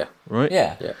driller, yeah, right?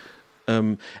 Yeah. yeah.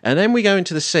 And then we go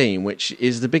into the scene, which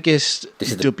is the biggest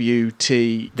This is the-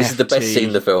 WTF. This is the best scene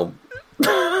in the film.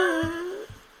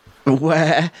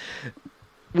 where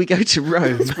we go to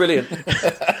Rome, It's brilliant.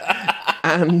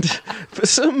 and for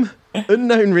some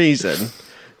unknown reason,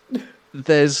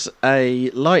 there's a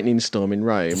lightning storm in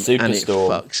Rome, and it Superstorm.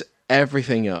 fucks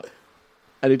everything up,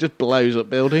 and it just blows up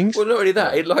buildings. Well, not only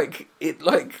that, it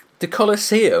like the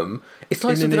Colosseum. It's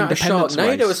like In an something out of Independence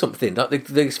Sharknado race. or something. Like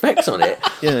the effects on it.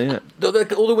 Yeah.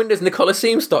 All the windows in the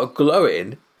Colosseum start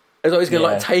glowing. As though he's going to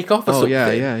Yeah. like take off or Oh, something.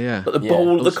 yeah. But the Yeah.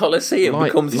 bowl of the Colosseum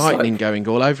becomes this, lightning like, going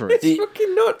all over it. it's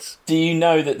fucking nuts. Do you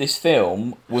know that this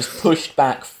film was pushed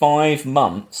back 5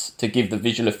 months to give the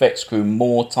visual effects crew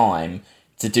more time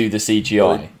to do the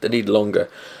CGI? They need longer.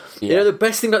 You Yeah. know, the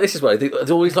best thing about this is well,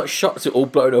 there's all these like shots that are all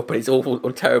blown up and it's awful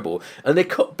and terrible. And they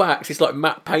cut back to this like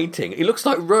matte painting. It looks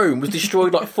like Rome was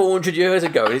destroyed like 400 years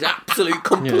ago and it's absolute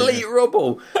complete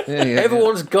rubble.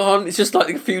 Everyone's gone. It's just like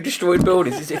a few destroyed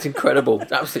buildings. It's incredible.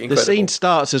 It's absolutely The incredible. scene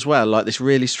starts as well, like this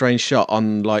really strange shot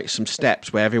on like some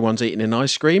steps where everyone's eating an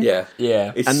ice cream. Yeah.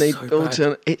 Yeah. It's And they so built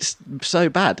bad. it's so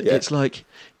bad. Yeah.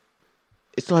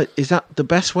 It's like, is that the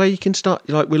best way you can start?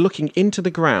 Like, we're looking into the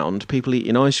ground, people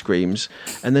eating ice creams,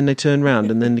 and then they turn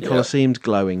around and then the Colosseum's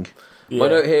glowing. My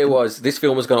note here was this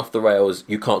film has gone off the rails.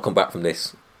 You can't come back from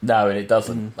this. No, and it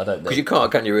doesn't. I don't Because you think.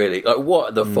 can't, can you really? Like,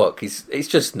 what the fuck? It's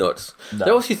just nuts. No.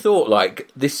 They also thought, like,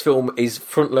 this film is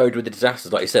front loaded with the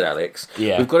disasters, like you said, Alex.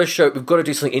 Yeah. We've got to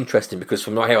do something interesting because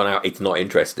from here on out, it's not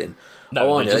interesting.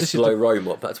 No, I know, this let's is blow Rome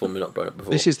up. That's one we're not blown up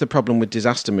before. This is the problem with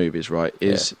disaster movies, right?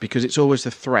 Is because it's always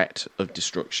the threat of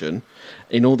destruction.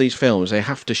 In all these films, they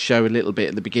have to show a little bit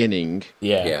at the beginning.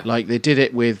 Yeah. Yeah. Like they did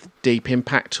it with Deep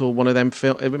Impact or one of them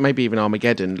films, maybe even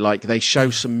Armageddon. Like they show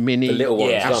some mini The little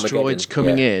ones, Yeah. asteroids Armageddon.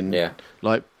 coming Yeah. in, Yeah.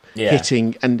 like Yeah.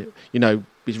 hitting, and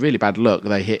it's really bad luck.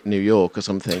 They hit New York or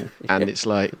something, and it's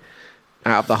like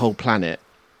out of the whole planet.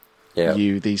 Yeah.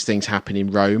 These things happen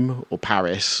in Rome or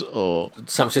Paris or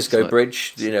San Francisco like-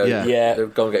 Bridge, Yeah. Yeah. the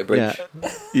Golden Gate Bridge.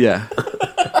 yeah.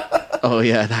 Oh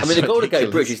yeah, that's I mean, the Golden Gate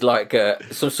ridiculous. Bridge is like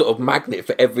some sort of magnet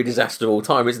for every disaster of all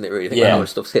time, isn't it, really? Think Yeah. about how much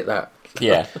stuff's hit that.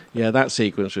 Yeah. Yeah, that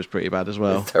sequence was pretty bad as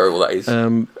well. Terrible that is.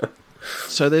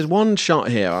 So there's one shot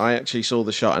here. I actually saw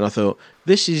the shot and I thought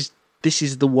this is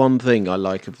the one thing I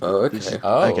like of. Oh, okay. this-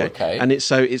 Oh, okay. And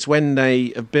it's when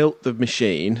they have built the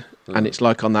machine and it's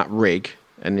like on that rig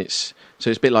and it's So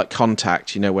it's a bit like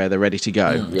Contact, where they're ready to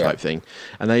go type thing.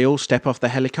 And they all step off the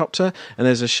helicopter, and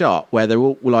there's a shot where they're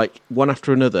all, like, one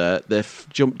after another, they've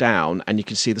jumped down, and you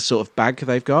can see the sort of bag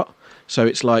they've got. So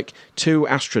it's like 2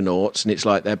 astronauts, and it's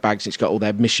like their bags, it's got all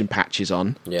their mission patches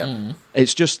on. Yeah. Mm.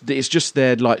 It's just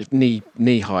their, like,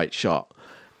 knee height shot.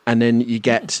 And then you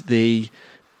get the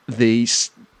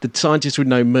scientist with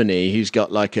no money who's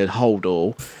got like a hold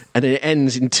all, and it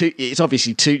ends in it's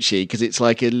obviously Tucci because it's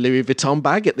like a Louis Vuitton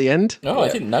bag at the end. Oh, I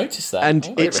didn't notice that.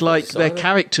 And it's like they're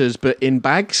characters but in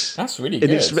bags. That's really and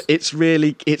good.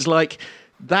 It's like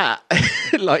that.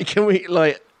 Like, can we,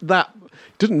 like, that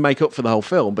doesn't make up for the whole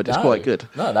film, but it's quite good.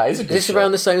 No, that is a good Is this shot.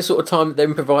 around the same sort of time that they're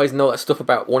improvising all that stuff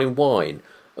about wanting wine?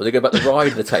 Or they go about the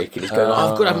ride they're taking. He's going,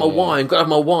 I've got to have my wine, got to have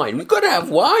my wine. You've got to have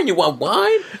wine, you want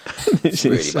wine? It's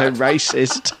really so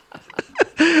racist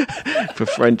for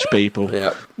French people.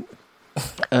 Yeah.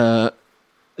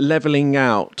 Leveling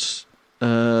out.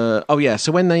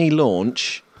 So when they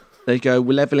launch, they go,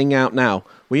 we're leveling out now.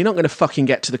 Well, you're not going to fucking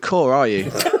get to the core, are you?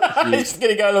 It's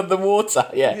going to go under the water.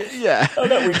 Yeah. Yeah. Oh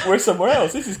no, we're somewhere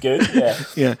else. This is good. Yeah.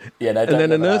 Yeah. Yeah. No, And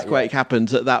then an that, earthquake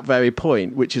happens at that very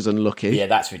point, which is unlucky. Yeah,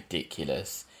 that's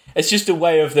ridiculous. It's just a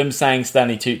way of them saying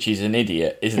Stanley Tucci's an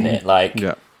idiot, isn't it? Like,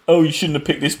 Yeah. oh, you shouldn't have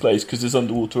picked this place because there's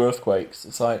underwater earthquakes.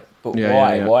 It's like, but Yeah,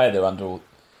 why? yeah. Why are there underwater?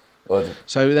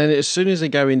 So then as soon as they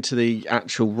go into the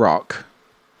actual rock,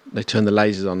 they turn the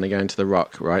lasers on, they go into the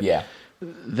rock, right? Yeah.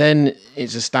 Then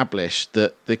it's established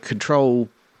that the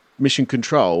mission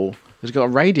control has got a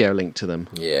radio link to them.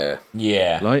 Yeah.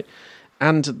 Yeah. Right?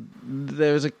 And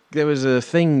there was a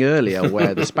thing earlier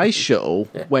where the space shuttle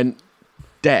went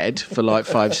dead for like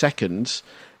 5 seconds,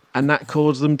 and that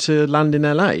caused them to land in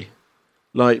LA,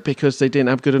 like, because they didn't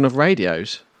have good enough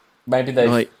radios. Maybe they've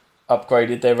Like-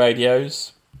 upgraded their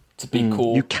radios to be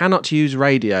cool. You cannot use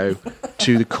radio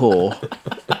to the core.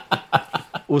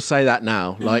 We'll say that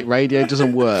now. Like, radio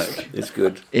doesn't work It's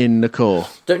good. in the core.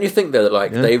 Don't you think, though, that,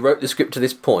 like, they wrote the script to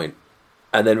this point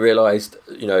and then realised,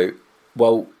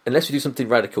 well, unless we do something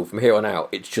radical from here on out,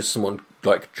 it's just someone,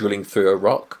 like, drilling through a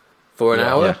rock for an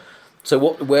hour. Yeah. So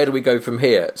where do we go from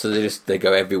here? So they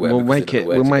go everywhere. We'll make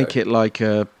it like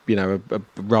a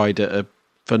ride at a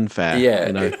fun fair.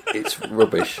 Yeah, it's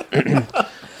rubbish.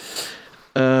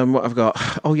 What I've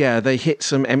got? Oh yeah, they hit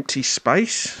some empty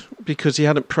space because he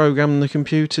hadn't programmed the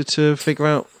computer to figure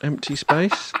out empty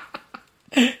space.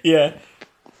 Yeah.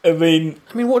 I mean,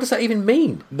 what does that even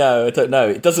mean? no, I don't know.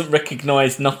 It doesn't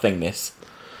recognise nothingness.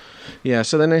 Yeah,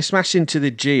 so then they smash into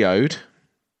the geode.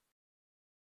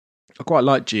 I quite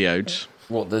like geodes.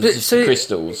 What, the So,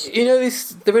 crystals?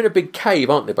 they're in a big cave,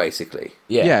 aren't they, basically?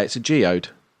 Yeah. Yeah, it's a geode.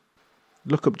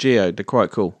 Look up geode; they're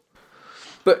quite cool.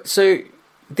 But so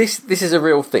this is a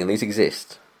real thing. These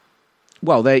exist.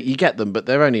 Well, you get them, but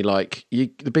they're only like the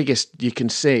biggest you can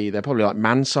see. They're probably like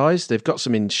man-sized. They've got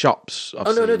some in shops.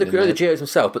 No, the geodes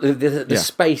themselves, but the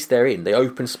space they're in, the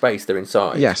open space they're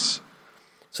inside. Yes.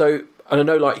 So, and I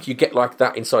know, like, you get like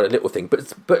that inside a little thing,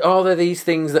 but are there these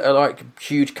things that are like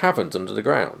huge caverns under the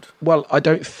ground? Well, I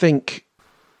don't think.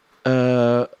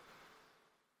 I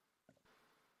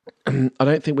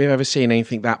don't think we've ever seen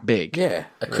anything that big. Yeah,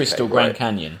 A crystal okay, Grand right.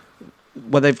 Canyon.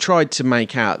 Well, they've tried to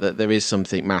make out that there is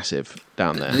something massive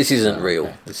down there. This isn't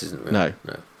real. This isn't real.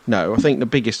 No. I think the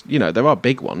biggest, there are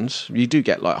big ones. You do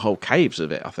get like whole caves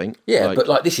of it, I think. Yeah, but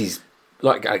like this is,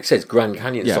 like Alex says, Grand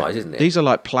Canyon yeah, size, isn't it? These are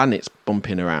like planets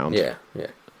bumping around. Yeah.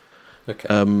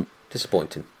 Okay.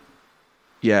 Disappointing.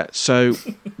 Yeah, so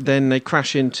then they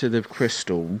crash into the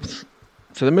crystals.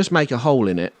 So they must make a hole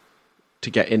in it to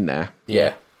get in there.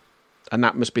 Yeah. And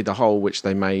that must be the hole which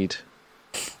they made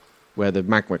where the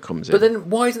magma comes in. But then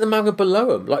why isn't the magma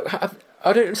below them? Like,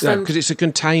 I don't understand. because it's a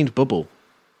contained bubble.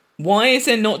 Why is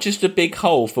there not just a big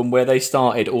hole from where they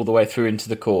started all the way through into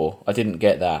the core? I didn't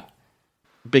get that.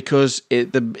 Because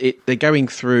they're going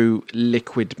through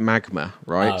liquid magma,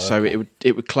 right? Oh, So okay.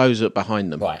 it would close up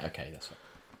behind them. Right, okay, that's right.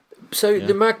 So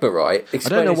the magma, right? I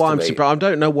don't know why I'm surprised. I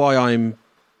don't know why I'm,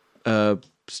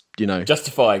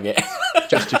 Justifying it.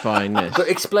 justifying this. But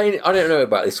explain. I don't know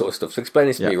about this sort of stuff. So explain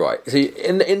this to me, right? So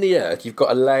in the Earth, you've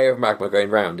got a layer of magma going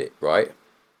round it, right?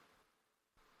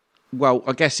 Well,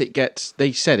 I guess it gets.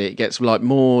 They said it gets like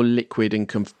more liquid and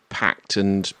compact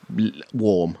and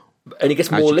warm. And it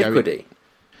gets As more you go in. liquidy.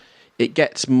 It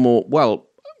gets more. Well,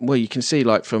 you can see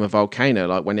like from a volcano,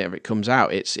 like whenever it comes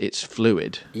out, it's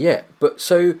fluid. Yeah, but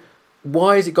so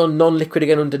why has it gone non-liquid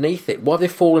again underneath it? Why have they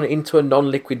fallen into a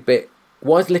non-liquid bit?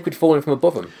 Why is liquid falling from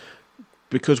above them?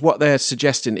 Because what they're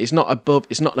suggesting is not above.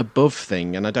 It's not an above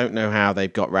thing, and I don't know how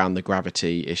they've got around the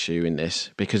gravity issue in this.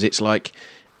 Because it's like,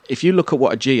 if you look at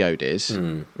what a geode is,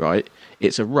 right?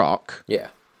 It's a rock Yeah,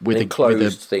 with an a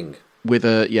enclosed thing. with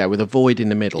a void in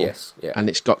the middle. Yes, yeah. And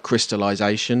it's got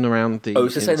crystallization around the. Oh,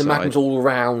 so saying the inside. magma's all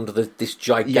around this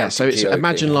gigantic. Yeah, so it's,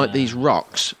 imagine thing. like these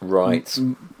rocks, Right.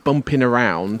 bumping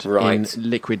around Right. in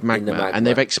liquid magma, In the magma. and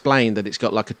they've explained that it's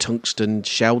got like a tungsten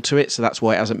shell to it, so that's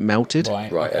why it hasn't melted.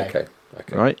 Right. Right. Okay.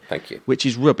 Right? Thank you. Which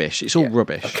is rubbish. It's all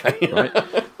rubbish. Okay.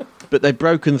 Right? But they've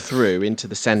broken through into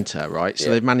the centre, right? So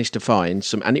they've managed to find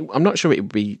some, and I'm not sure it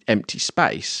would be empty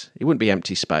space. It wouldn't be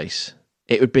empty space.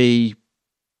 It would be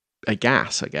a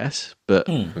gas, I guess, but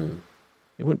it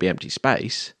wouldn't be empty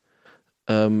space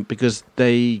because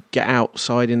they get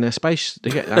outside in their space. They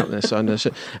get out there,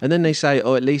 and then they say,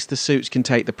 "Oh, at least the suits can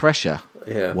take the pressure."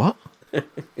 Yeah. What?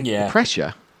 Yeah.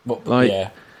 Pressure? Well, Like- yeah.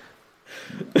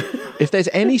 If there's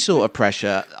any sort of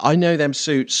pressure, I know them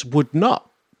suits would not.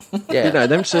 Yeah. You know,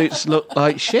 them suits look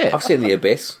like shit. I've seen the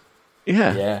Abyss.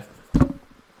 Yeah. Yeah.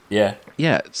 Yeah.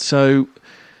 Yeah, so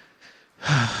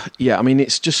yeah, I mean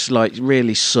it's just like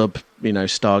really Stargate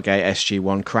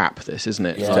SG-1 crap, this, isn't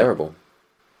it? It's Like, terrible.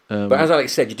 But as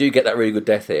Alex said, you do get that really good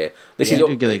death here. This Yeah, is you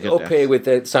do get a good up death. here with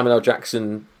the Samuel L.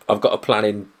 Jackson. I've got a plan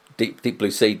in Deep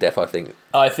Blue Sea death. I think.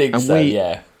 I think And so. we-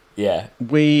 Yeah. Yeah.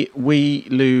 we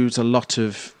lose a lot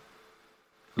of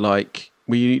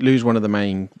we lose one of the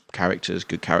main characters,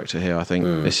 good character here, I think.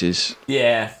 This is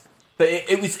Yeah. But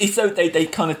it's so they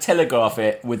kind of telegraph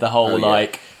it with the whole yeah.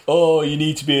 like, oh, you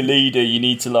need to be a leader, you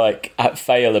need to like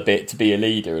fail a bit to be a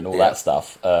leader and all Yeah. that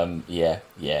stuff. Yeah.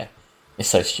 It's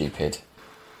so stupid.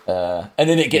 And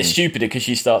then it gets stupider because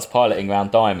she starts piloting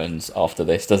around diamonds after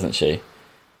this, doesn't she?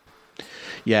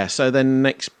 yeah, so then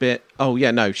next bit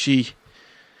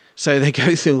so they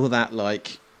go through all that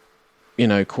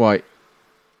quite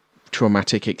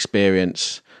traumatic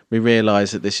experience. We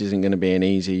realise that this isn't going to be an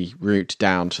easy route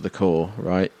down to the core,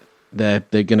 right? They're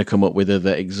going to come up with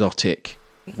other exotic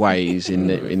ways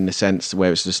in the sense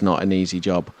where it's just not an easy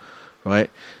job, right?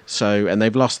 So, and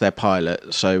they've lost their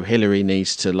pilot, so Hillary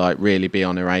needs to really be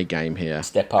on her A game here,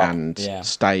 Step up, and yeah.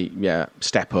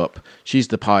 step up. She's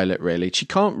the pilot, really. She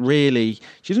doesn't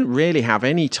really have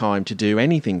any time to do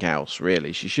anything else,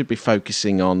 really. She should be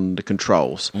focusing on the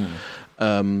controls.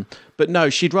 But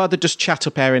no, she'd rather just chat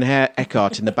up Aaron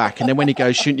Eckhart in the back, and then when he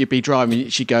goes, "Shouldn't you be driving?"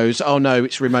 She goes, "Oh no,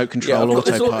 it's remote control I've got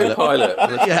this autopilot."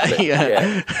 autopilot.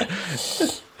 Yeah.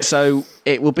 So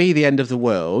it will be the end of the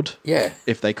world Yeah.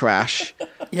 if they crash,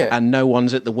 Yeah. and no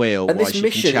one's at the wheel And while this she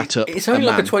mission, can chat up. it's only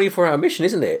like man. a 24-hour mission,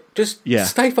 isn't it? Just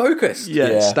stay focused.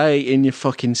 Yeah, stay in your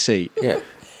fucking seat. Yeah.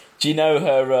 Do you know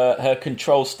her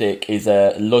control stick is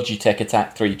a Logitech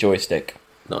Attack 3 joystick?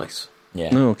 Nice. Yeah,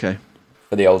 Oh, okay.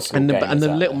 for the old school And the gamers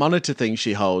little out there. monitor thing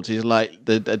she holds is like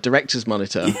the director's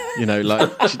monitor. She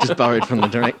just borrowed from the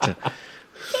director.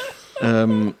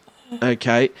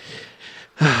 Okay.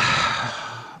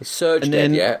 Is Surge And dead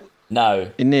then- yet? No,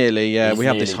 Nearly, yeah. He's We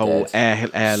have this nearly whole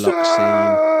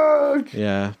airlock scene.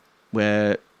 Yeah,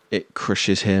 where it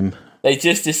crushes him. they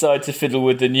just decide to fiddle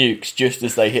with the nukes just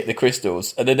as they hit the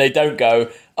crystals, and then they don't go,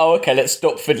 oh, okay, let's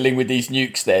stop fiddling with these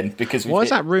nukes then, because we've Why is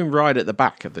hit... that room right at the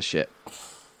back of the ship?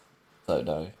 don't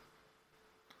know.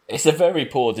 It's a very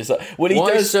poor design. Well, he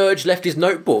Why has does. Surge left his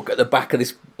notebook at the back of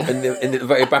this, in the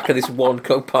very back of this one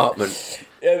compartment?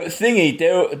 Thingy,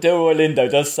 Delroy Lindo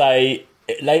does say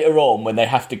later on when they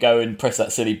have to go and press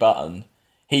that silly button.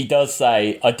 He does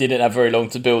say, "I didn't have very long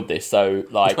to build this, so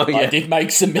I did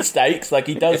make some mistakes." Like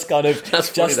he does kind of That's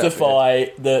funny, justify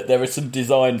that there are some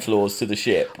design flaws to the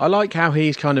ship. I like how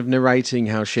he's kind of narrating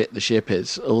how shit the ship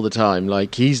is all the time.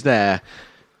 Like he's there.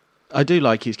 I do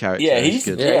like his character. Yeah, he's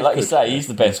good. yeah, like you good. say, he's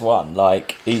the best one.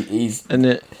 Like he's And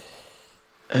it,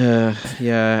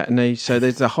 so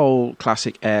there's the whole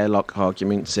classic airlock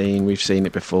argument scene. We've seen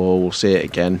it before. We'll see it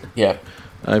again. yeah.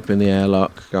 Open the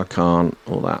airlock. I can't.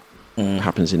 All that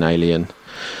happens in Alien.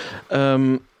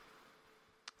 And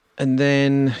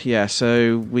then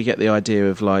so we get the idea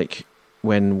of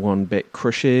when one bit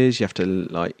crushes, you have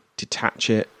to detach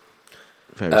it.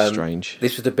 Very strange.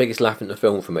 This was the biggest laugh in the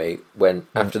film for me when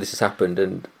after this has happened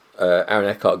and Aaron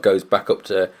Eckhart goes back up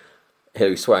to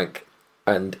Hilary Swank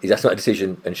and he's asking that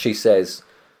decision and she says,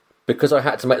 "Because I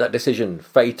had to make that decision,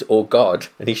 fate or God,"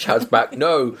 and he shouts back,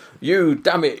 "No, you,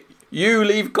 damn it, you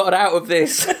leave God out of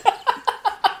this."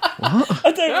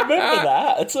 I don't remember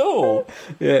that at all.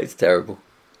 Yeah, it's terrible.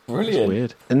 Brilliant.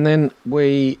 Weird. And then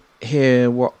we hear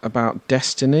what about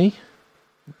destiny?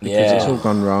 Because it's all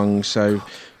gone wrong. So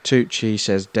Tucci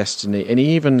says destiny, and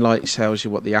he even tells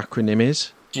you what the acronym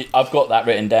is. I've got that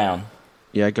written down.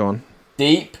 Yeah, go on.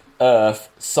 Deep Earth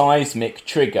Seismic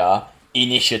Trigger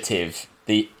Initiative.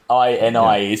 The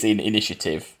INI is in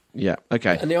initiative. Yeah,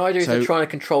 okay. And the idea is So they're trying to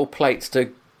control plates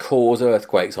to cause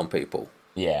earthquakes on people.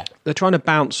 Yeah. they're trying to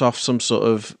bounce off some sort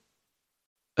of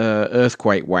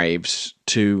earthquake waves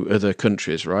to other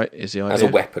countries, right? Is the idea As a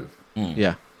weapon.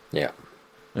 Yeah. Yeah.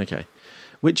 Okay.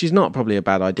 Which is not probably a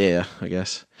bad idea, I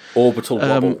guess. Orbital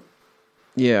bubble.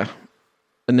 Yeah.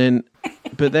 And then,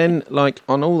 but then, like,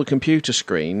 on all the computer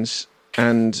screens,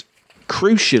 and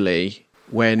crucially,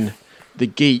 when the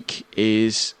geek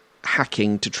is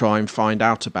hacking to try and find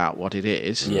out about what it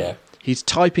is, he's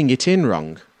typing it in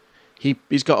wrong.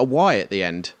 He's got a Y at the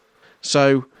end.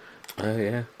 So... Oh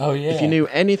yeah. If you knew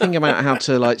anything about how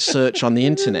to like search on the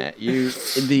internet,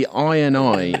 the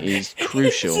INI is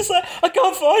crucial. It's just like, I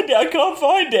can't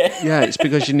find it. Yeah, it's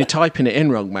because you're typing it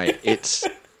in wrong, mate. It's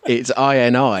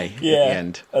INI at the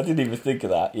end. I didn't even think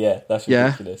of that. Yeah, that's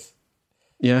ridiculous.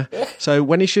 Yeah. So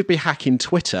when he should be hacking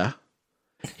Twitter,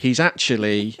 he's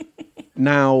actually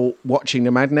now watching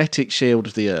the magnetic shield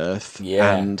of the Earth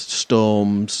and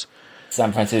storms.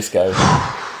 San Francisco.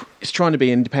 It's trying to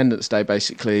be Independence Day,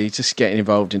 basically, just getting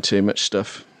involved in too much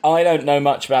stuff. I don't know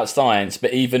much about science,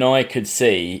 but even I could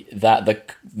see that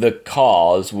the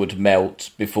cars would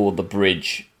melt before the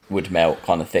bridge would melt,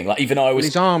 kind of thing. Like even I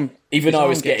was, I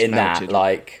was getting melted. That.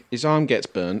 Like his arm gets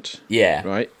burnt. Yeah.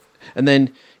 Right. And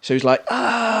then so he's like,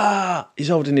 he's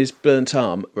holding his burnt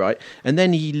arm, right? And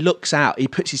then he looks out. He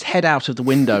puts his head out of the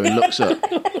window and looks up.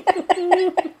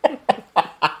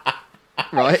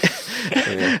 Right.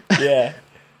 Yeah.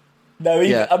 No,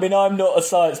 I mean, I'm not a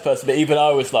science person, but even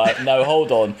I was like, no,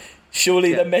 hold on.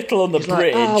 Surely the metal on the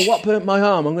bridge... Like, what burnt my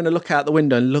arm? I'm going to look out the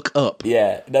window and look up.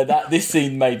 Yeah, no, this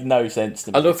scene made no sense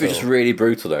to me. I love it's just really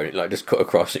brutal, though. Like, just cut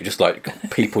across it, just like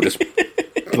people just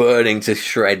burning to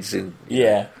shreds.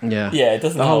 Yeah, it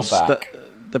doesn't hold back.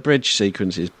 The bridge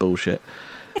sequence is bullshit.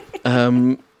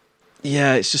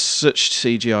 It's just such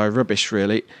CGI rubbish,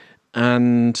 really.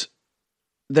 And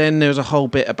then there was a whole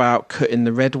bit about cutting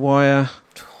the red wire...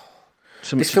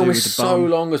 This film is so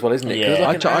long as well, isn't it? Yeah.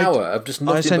 Like an hour of just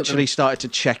nothing. I essentially started to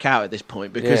check out at this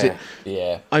point because I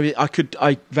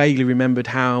I vaguely remembered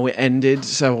how it ended,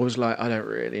 so I was like, I don't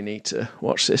really need to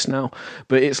watch this now.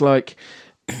 But it's like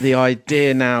the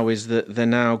idea now is that they're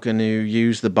now going to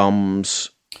use the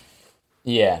bombs.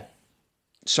 Yeah.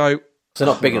 So they're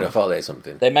not big enough, are they?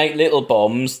 Something they make little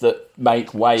bombs that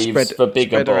make waves for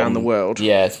bigger bombs around the world.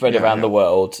 Yeah, spread around the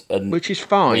world, and which is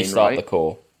fine. Restart right? the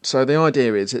core. So the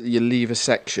idea is that you leave a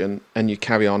section and you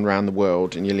carry on around the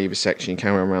world, and you leave a section and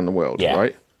carry on around the world,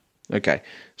 right? Okay.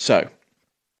 So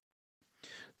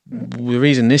the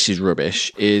reason this is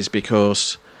rubbish is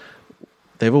because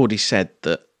they've already said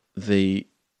that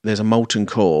there's a molten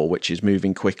core which is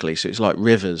moving quickly, so it's like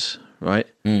rivers, right?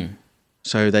 Mm.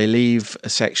 So they leave a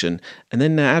section, and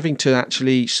then they're having to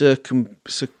actually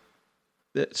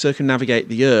circumnavigate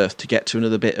the Earth to get to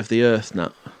another bit of the Earth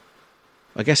now.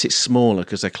 I guess it's smaller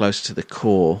because they're closer to the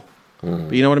core.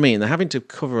 But you know what I mean? They're having to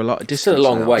cover a lot of distance. It's a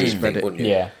long way, wouldn't you?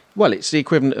 Yeah. Well, it's the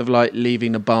equivalent of like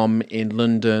leaving a bomb in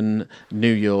London,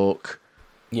 New York,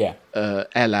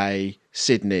 LA,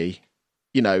 Sydney,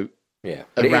 around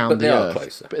the Earth.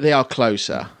 Closer. But they are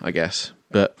closer, I guess.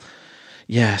 But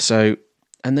yeah, so...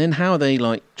 And then how are they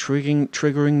like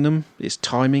triggering them? It's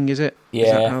timing, is it? Yeah,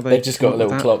 is that how they've just got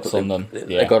little clocks on them.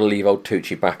 They've got to leave old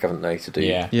Tucci back, haven't they, to do?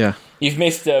 Yeah. You've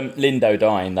missed Lindo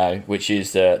dying though, which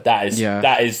is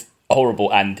that is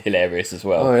horrible and hilarious as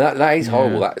well. Oh, that is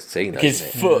horrible. That scene. His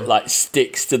foot like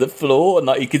sticks to the floor, and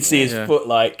like you can see his foot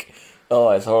like.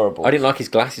 Oh, it's horrible. I didn't like his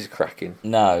glasses cracking.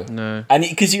 No. And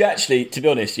because you actually, to be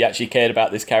honest, you actually cared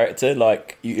about this character.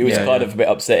 Like, it was kind of a bit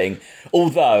upsetting.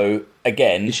 Although,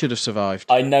 again... He should have survived.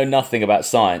 I know nothing about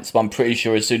science, but I'm pretty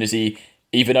sure as soon as he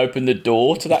even opened the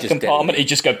door to that compartment, he'd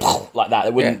just go like that.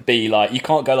 It wouldn't be like... You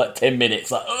can't go like 10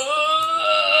 minutes like...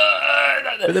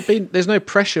 But there's no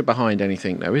pressure behind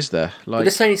anything, though, is there? Like, but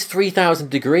they're saying it's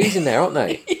 3,000 degrees in there, aren't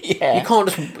they? Yeah. You can't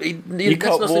just... You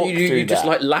can't walk you just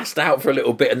like last out for a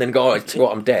little bit and then go,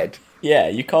 I'm dead. Yeah,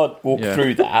 you can't walk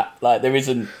through that. Like, there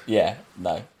isn't... Yeah,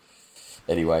 no.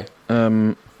 Anyway.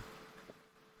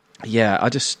 Yeah, I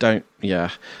just don't... Yeah.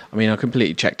 I mean, I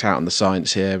completely checked out on the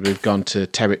science here. We've gone to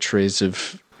territories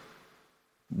of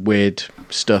weird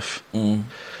stuff. Mm.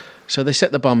 So they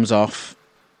set the bombs off.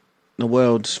 The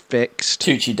world's fixed.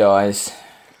 Tucci dies.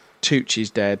 Tucci's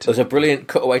dead. There's a brilliant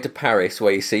cutaway to Paris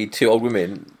where you see two old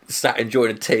women sat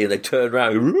enjoying a tea and they turn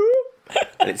around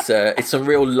and it's some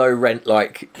real low rent,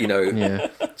 like,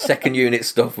 second unit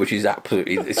stuff, which is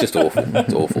absolutely... It's just awful.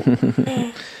 It's awful.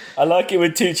 I like it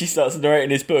when Tucci starts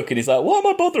narrating his book and he's like, why am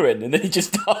I bothering? And then he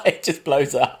just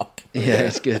blows up. Yeah,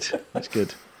 it's good. It's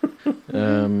good.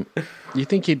 You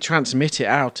think he'd transmit it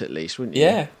out at least, wouldn't you?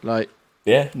 Yeah. Like...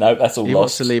 Yeah, no, that's all he lost.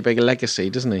 Wants to leave a legacy,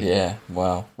 doesn't he? Yeah,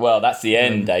 wow. Well, that's the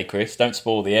end, Chris? Don't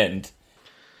spoil the end.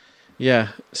 Yeah,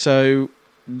 so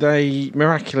they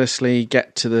miraculously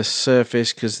get to the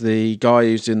surface because the guy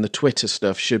who's in the Twitter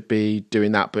stuff should be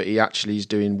doing that, but he actually is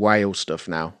doing whale stuff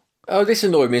now. Oh, this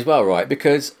annoyed me as well, right?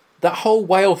 Because that whole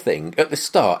whale thing, at the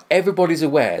start, everybody's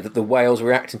aware that the whale's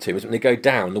reacting to him. When they go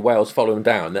down, the whale's follow them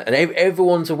down. And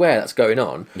everyone's aware that's going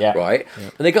on, right? Yeah.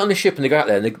 And they get on the ship and they go out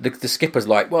there and the skipper's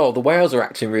like, well, the whales are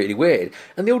acting really weird.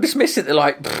 And they all dismiss it. They're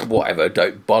like, whatever,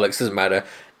 don't bollocks, doesn't matter.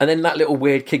 And then that little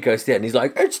weird kid goes to the end and he's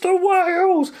like, it's the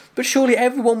whales! But surely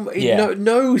everyone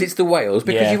knows it's the whales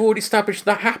because you've already established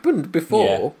that happened before.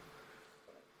 Yeah.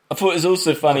 I thought it was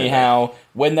also funny how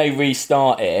when they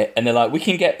restart it and they're like, we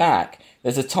can get back,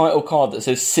 there's a title card that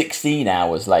says 16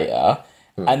 hours later,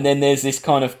 and then there's this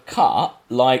kind of cut,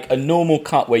 like a normal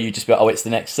cut where you just go, oh, it's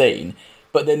the next scene.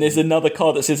 But then there's another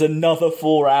card that says another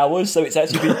 4 hours, so it's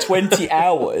actually been 20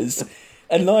 hours.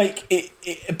 And like,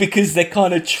 it because they're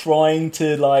kind of trying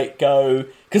to like go,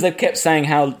 because they've kept saying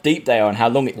how deep they are and how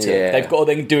long it took. Yeah. They've got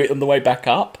to then do it on the way back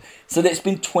up. So it's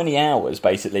been 20 hours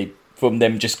basically from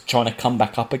them just trying to come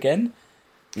back up again.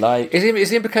 Like, is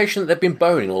the implication that they've been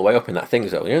boning all the way up in that thing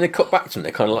though? You know, they cut back to them,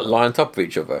 they kind of like lie on top of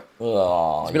each other.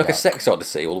 Oh, it's been like a sex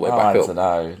odyssey all the way back up. I don't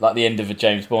know, like the end of a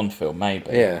James Bond film,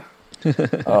 maybe. Yeah.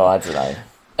 I don't know.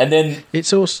 And then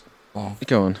it's also.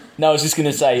 Go on. No, I was just going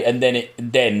to say, and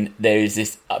then there is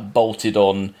this bolted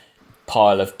on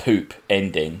pile of poop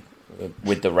ending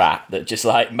with the rat that just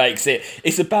like makes it.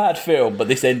 It's a bad film, but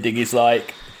this ending is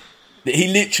like he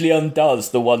literally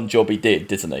undoes the one job he did,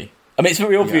 doesn't he? I mean, it's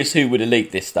very obvious who would have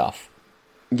leaked this stuff.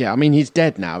 Yeah, I mean, he's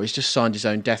dead now. He's just signed his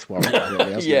own death warrant.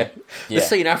 Really, hasn't he? The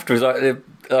scene after is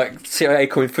like CIA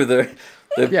coming through the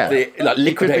like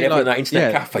liquidating everyone in that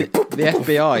internet cafe. The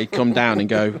FBI come down and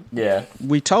go,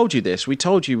 we told you this. We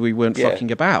told you we weren't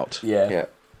fucking about. Yeah.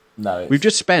 No, we've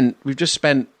just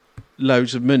spent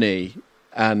loads of money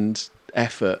and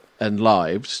effort and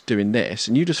lives doing this,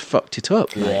 and you just fucked it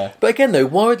up. Yeah. But again, though,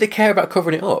 why would they care about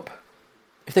covering it up?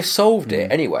 If they've solved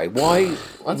it anyway, why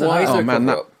is there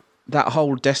cover up? That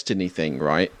whole Destiny thing,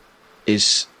 right,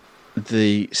 is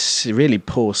the really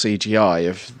poor CGI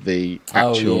of the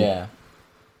actual.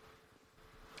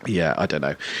 Yeah, I don't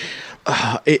know.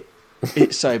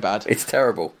 It's so bad. It's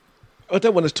terrible. I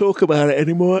don't want to talk about it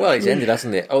anymore. Well, it's ended,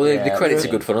 hasn't it? Oh, the credits are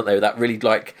good fun, aren't they? With that really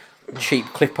like cheap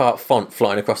clip art font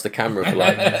flying across the camera for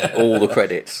like all the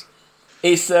credits.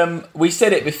 It's we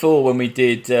said it before when we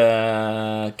did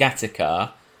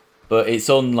Gattaca, but it's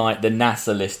on like the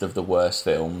NASA list of the worst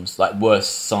films, like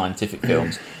worst scientific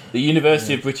films. The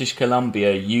University of British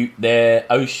Columbia, their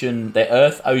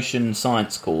Earth Ocean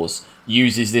Science course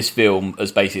uses this film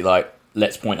as basically like,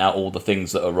 let's point out all the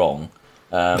things that are wrong.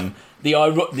 The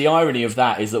irony of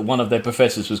that is that one of their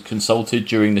professors was consulted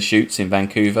during the shoots in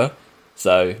Vancouver,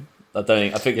 so. I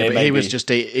think he was just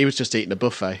eating a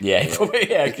buffet. Yeah,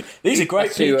 these are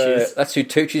great pictures. That's who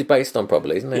Tucci's based on,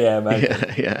 probably, isn't it? Yeah, maybe.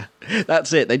 Yeah.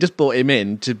 That's it. They just brought him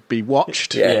in to be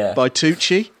watched by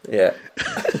Tucci. Yeah,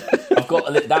 I've got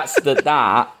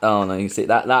that. Oh no, you see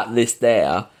that list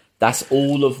there. That's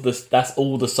all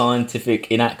the scientific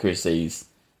inaccuracies.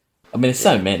 I mean, there's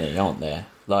so many, aren't there?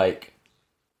 Like,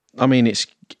 I mean, it's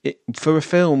for a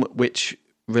film which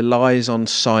relies on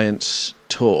science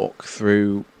talk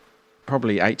through.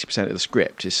 Probably 80% of the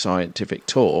script is scientific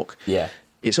talk. Yeah.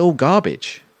 It's all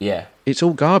garbage. Yeah. It's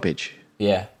all garbage.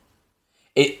 Yeah.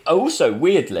 It also,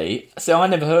 weirdly, so I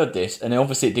never heard this, and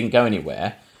obviously it didn't go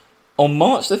anywhere. On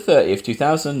March the 30th,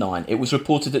 2009, it was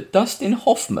reported that Dustin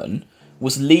Hoffman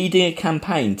was leading a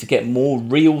campaign to get more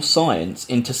real science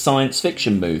into science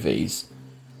fiction movies.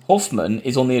 Hoffman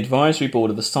is on the advisory board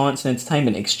of the Science and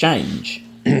Entertainment Exchange.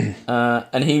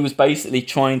 And he was basically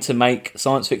trying to make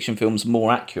science fiction films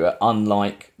more accurate,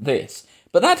 unlike this.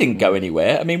 But that didn't go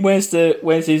anywhere. I mean, where's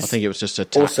his? I think it was just a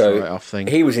tax write-off thing.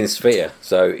 He was in Sphere,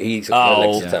 so he's got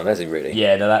no legs to town, hasn't he? Really?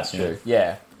 Yeah, no, that's true.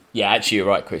 Yeah. Actually, you're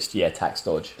right, Chris. Yeah, tax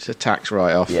dodge. It's a tax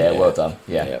write-off. Yeah, well done.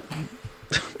 Yeah.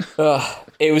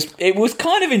 It was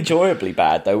kind of enjoyably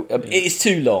bad though. It's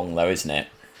too long though, isn't it?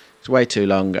 It's way too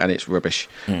long and it's rubbish.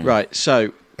 Right,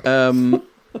 so.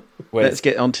 Let's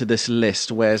get onto this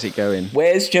list. Where's it going?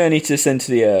 Where's Journey to the Centre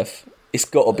of the Earth? It's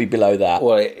got to be below that.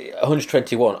 Well,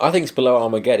 121. I think it's below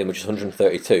Armageddon, which is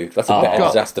 132. That's a better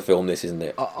disaster film, this, isn't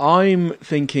it? I'm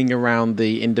thinking around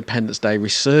the Independence Day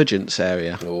Resurgence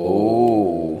area.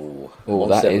 Oh,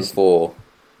 that is 4.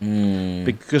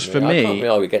 Because for me,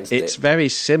 it's very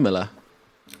similar.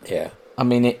 Yeah. I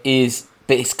mean, it is,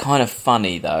 but it's kind of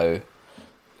funny, though.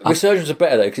 Resurgence are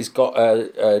better, though, because it's got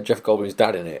Jeff Goldblum's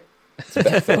dad in it. It's a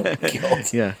better film.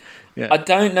 God. Yeah. I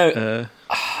don't know.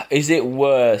 Is it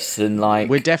worse than like?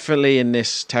 We're definitely in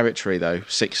this territory though.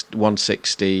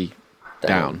 160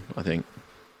 down. I think.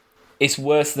 It's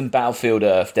worse than Battlefield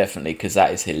Earth, definitely, because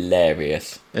that is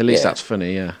hilarious. At least that's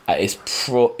funny, yeah.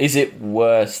 Is it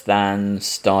worse than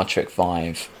Star Trek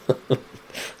V?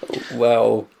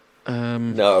 Well,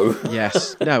 no.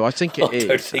 Yes. No, I think it is.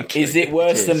 don't think Is it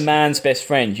worse is. than Man's Best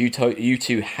Friend? You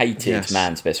two hated Yes.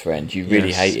 Man's Best Friend. You really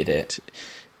Yes. hated it.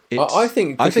 I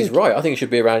think Chris is right. I think it should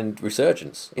be around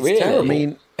Resurgence. It's Really? terrible. I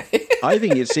mean, I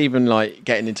think it's even like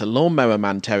getting into Lawnmower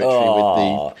Man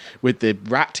territory with the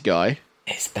rat guy.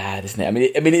 It's bad, isn't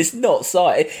it? I mean, it's not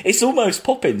science. It's almost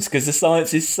Poppins because the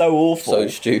science is so awful, So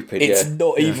stupid, It's yeah.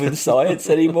 not even science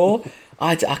anymore.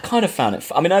 I kind of found it.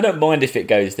 I mean, I don't mind if it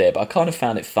goes there, but I kind of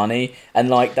found it funny. And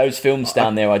like those films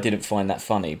down there, I didn't find that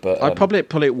funny. But I'd probably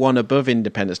put it one above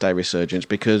Independence Day Resurgence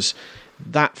because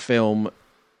that film,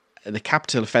 the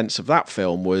capital offence of that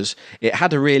film was it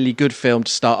had a really good film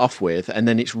to start off with, and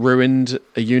then it's ruined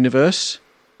a universe.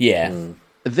 yeah,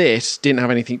 This didn't have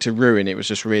anything to ruin; it was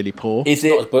just really poor. is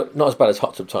it? not as bad as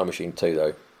Hot Tub Time Machine 2,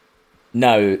 though.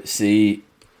 No, see,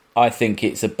 I think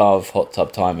it's above Hot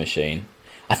Tub Time Machine.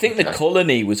 I think the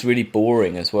Colony was really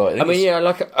boring as well. I mean,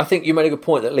 yeah, I think you made a good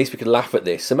point that at least we could laugh at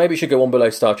this. So maybe it should go one below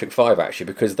Star Trek 5, actually,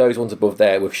 because those ones above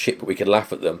there were shit, but we could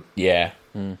laugh at them. yeah,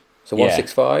 So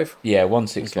 165. yeah,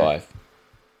 165.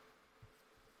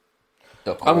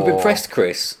 I'm impressed,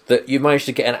 Chris, that you managed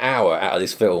to get an hour out of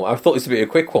this film. I thought this would be a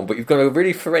quick one, but you've got a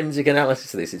really forensic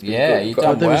analysis of this. It's been Yeah, good. you've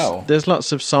Got- done well. There's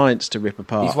lots of science to rip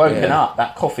apart. He's woken Yeah. up.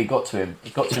 That coffee got to him.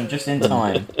 It got to him just in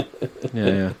time.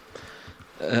 Yeah.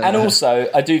 And also,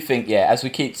 I do think, as we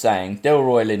keep saying,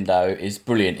 Delroy Lindo is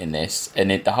brilliant in this, and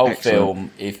the whole Excellent.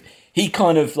 film, if he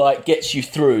kind of like gets you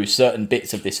through certain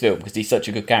bits of this film because he's such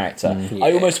a good character.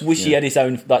 I almost wish he had his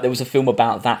own. Like there was a film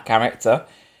about that character,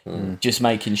 just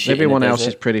making shit. Everyone in the else is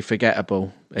desert. pretty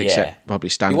forgettable, except probably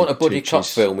Stanley. You want a buddy cop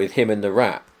Tucci's. film with him and the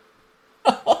rat?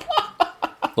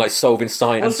 Like solving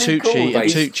science. What's he called?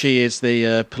 Tucci is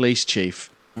the police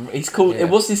chief. He's called. It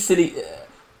was this silly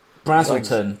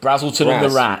Brazelton and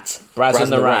the Rat. Braz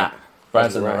and the Rat.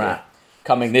 Braz and the Rat.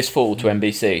 Coming this fall to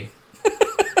NBC.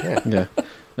 Yeah.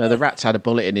 No, the rat's had a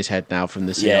bullet in his head now from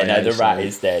the CIA. Yeah, no, the so- rat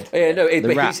is dead. Yeah, no,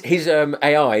 but rat. his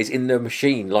AI is in the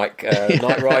machine, like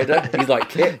Knight Rider. He's like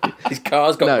Kit. His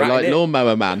car's got No, rat like in it.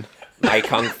 Lawnmower Man. My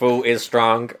kung fu is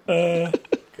strong.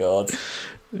 God,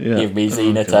 Yeah. give me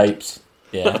Xena tapes.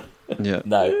 Yeah. Yeah.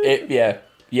 No,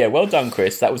 yeah. Well done,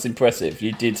 Chris. That was impressive.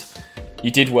 You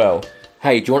did well.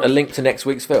 Hey, do you want a link to next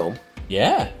week's film?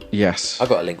 Yeah. Yes. I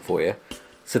got a link for you.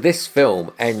 So this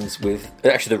film ends with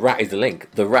actually the rat is the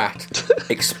link. The rat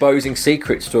exposing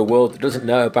secrets to a world that doesn't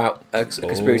know about a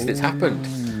conspiracy that's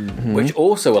happened, which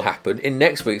also will happen in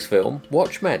next week's film,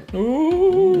 Watchmen.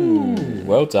 Ooh.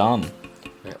 Well done.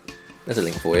 There's a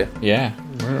link for you. Yeah.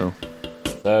 Wow.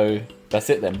 So that's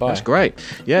it then. Bye. That's great.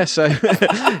 Yeah. So,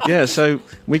 so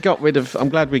we got rid of. I'm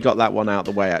glad we got that one out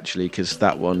of the way actually, because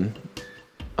that one,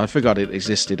 I forgot it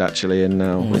existed actually, and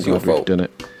now It's your we've fault. done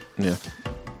it.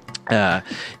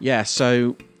 Yeah.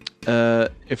 So,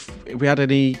 if we had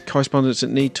any correspondence that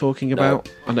need talking about,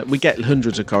 I know we get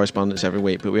hundreds of correspondence every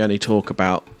week, but we only talk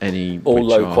about any All which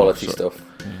low are quality sort- stuff.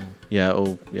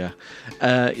 Yeah.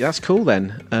 That's cool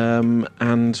then.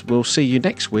 And we'll see you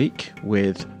next week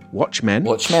with Watchmen.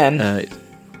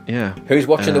 Yeah. Who's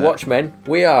watching the Watchmen?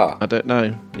 We are. I don't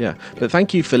know. Yeah. But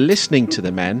thank you for listening to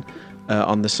The Men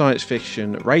on the science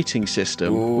fiction rating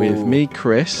system with me,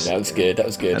 Chris, That was good.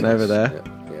 and over there,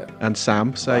 Yeah. and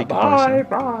Sam. Say goodbye.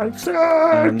 Bye,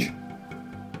 Serge.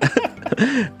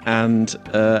 And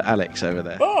Alex over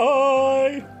there.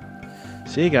 Bye.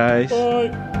 See you guys.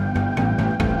 Bye.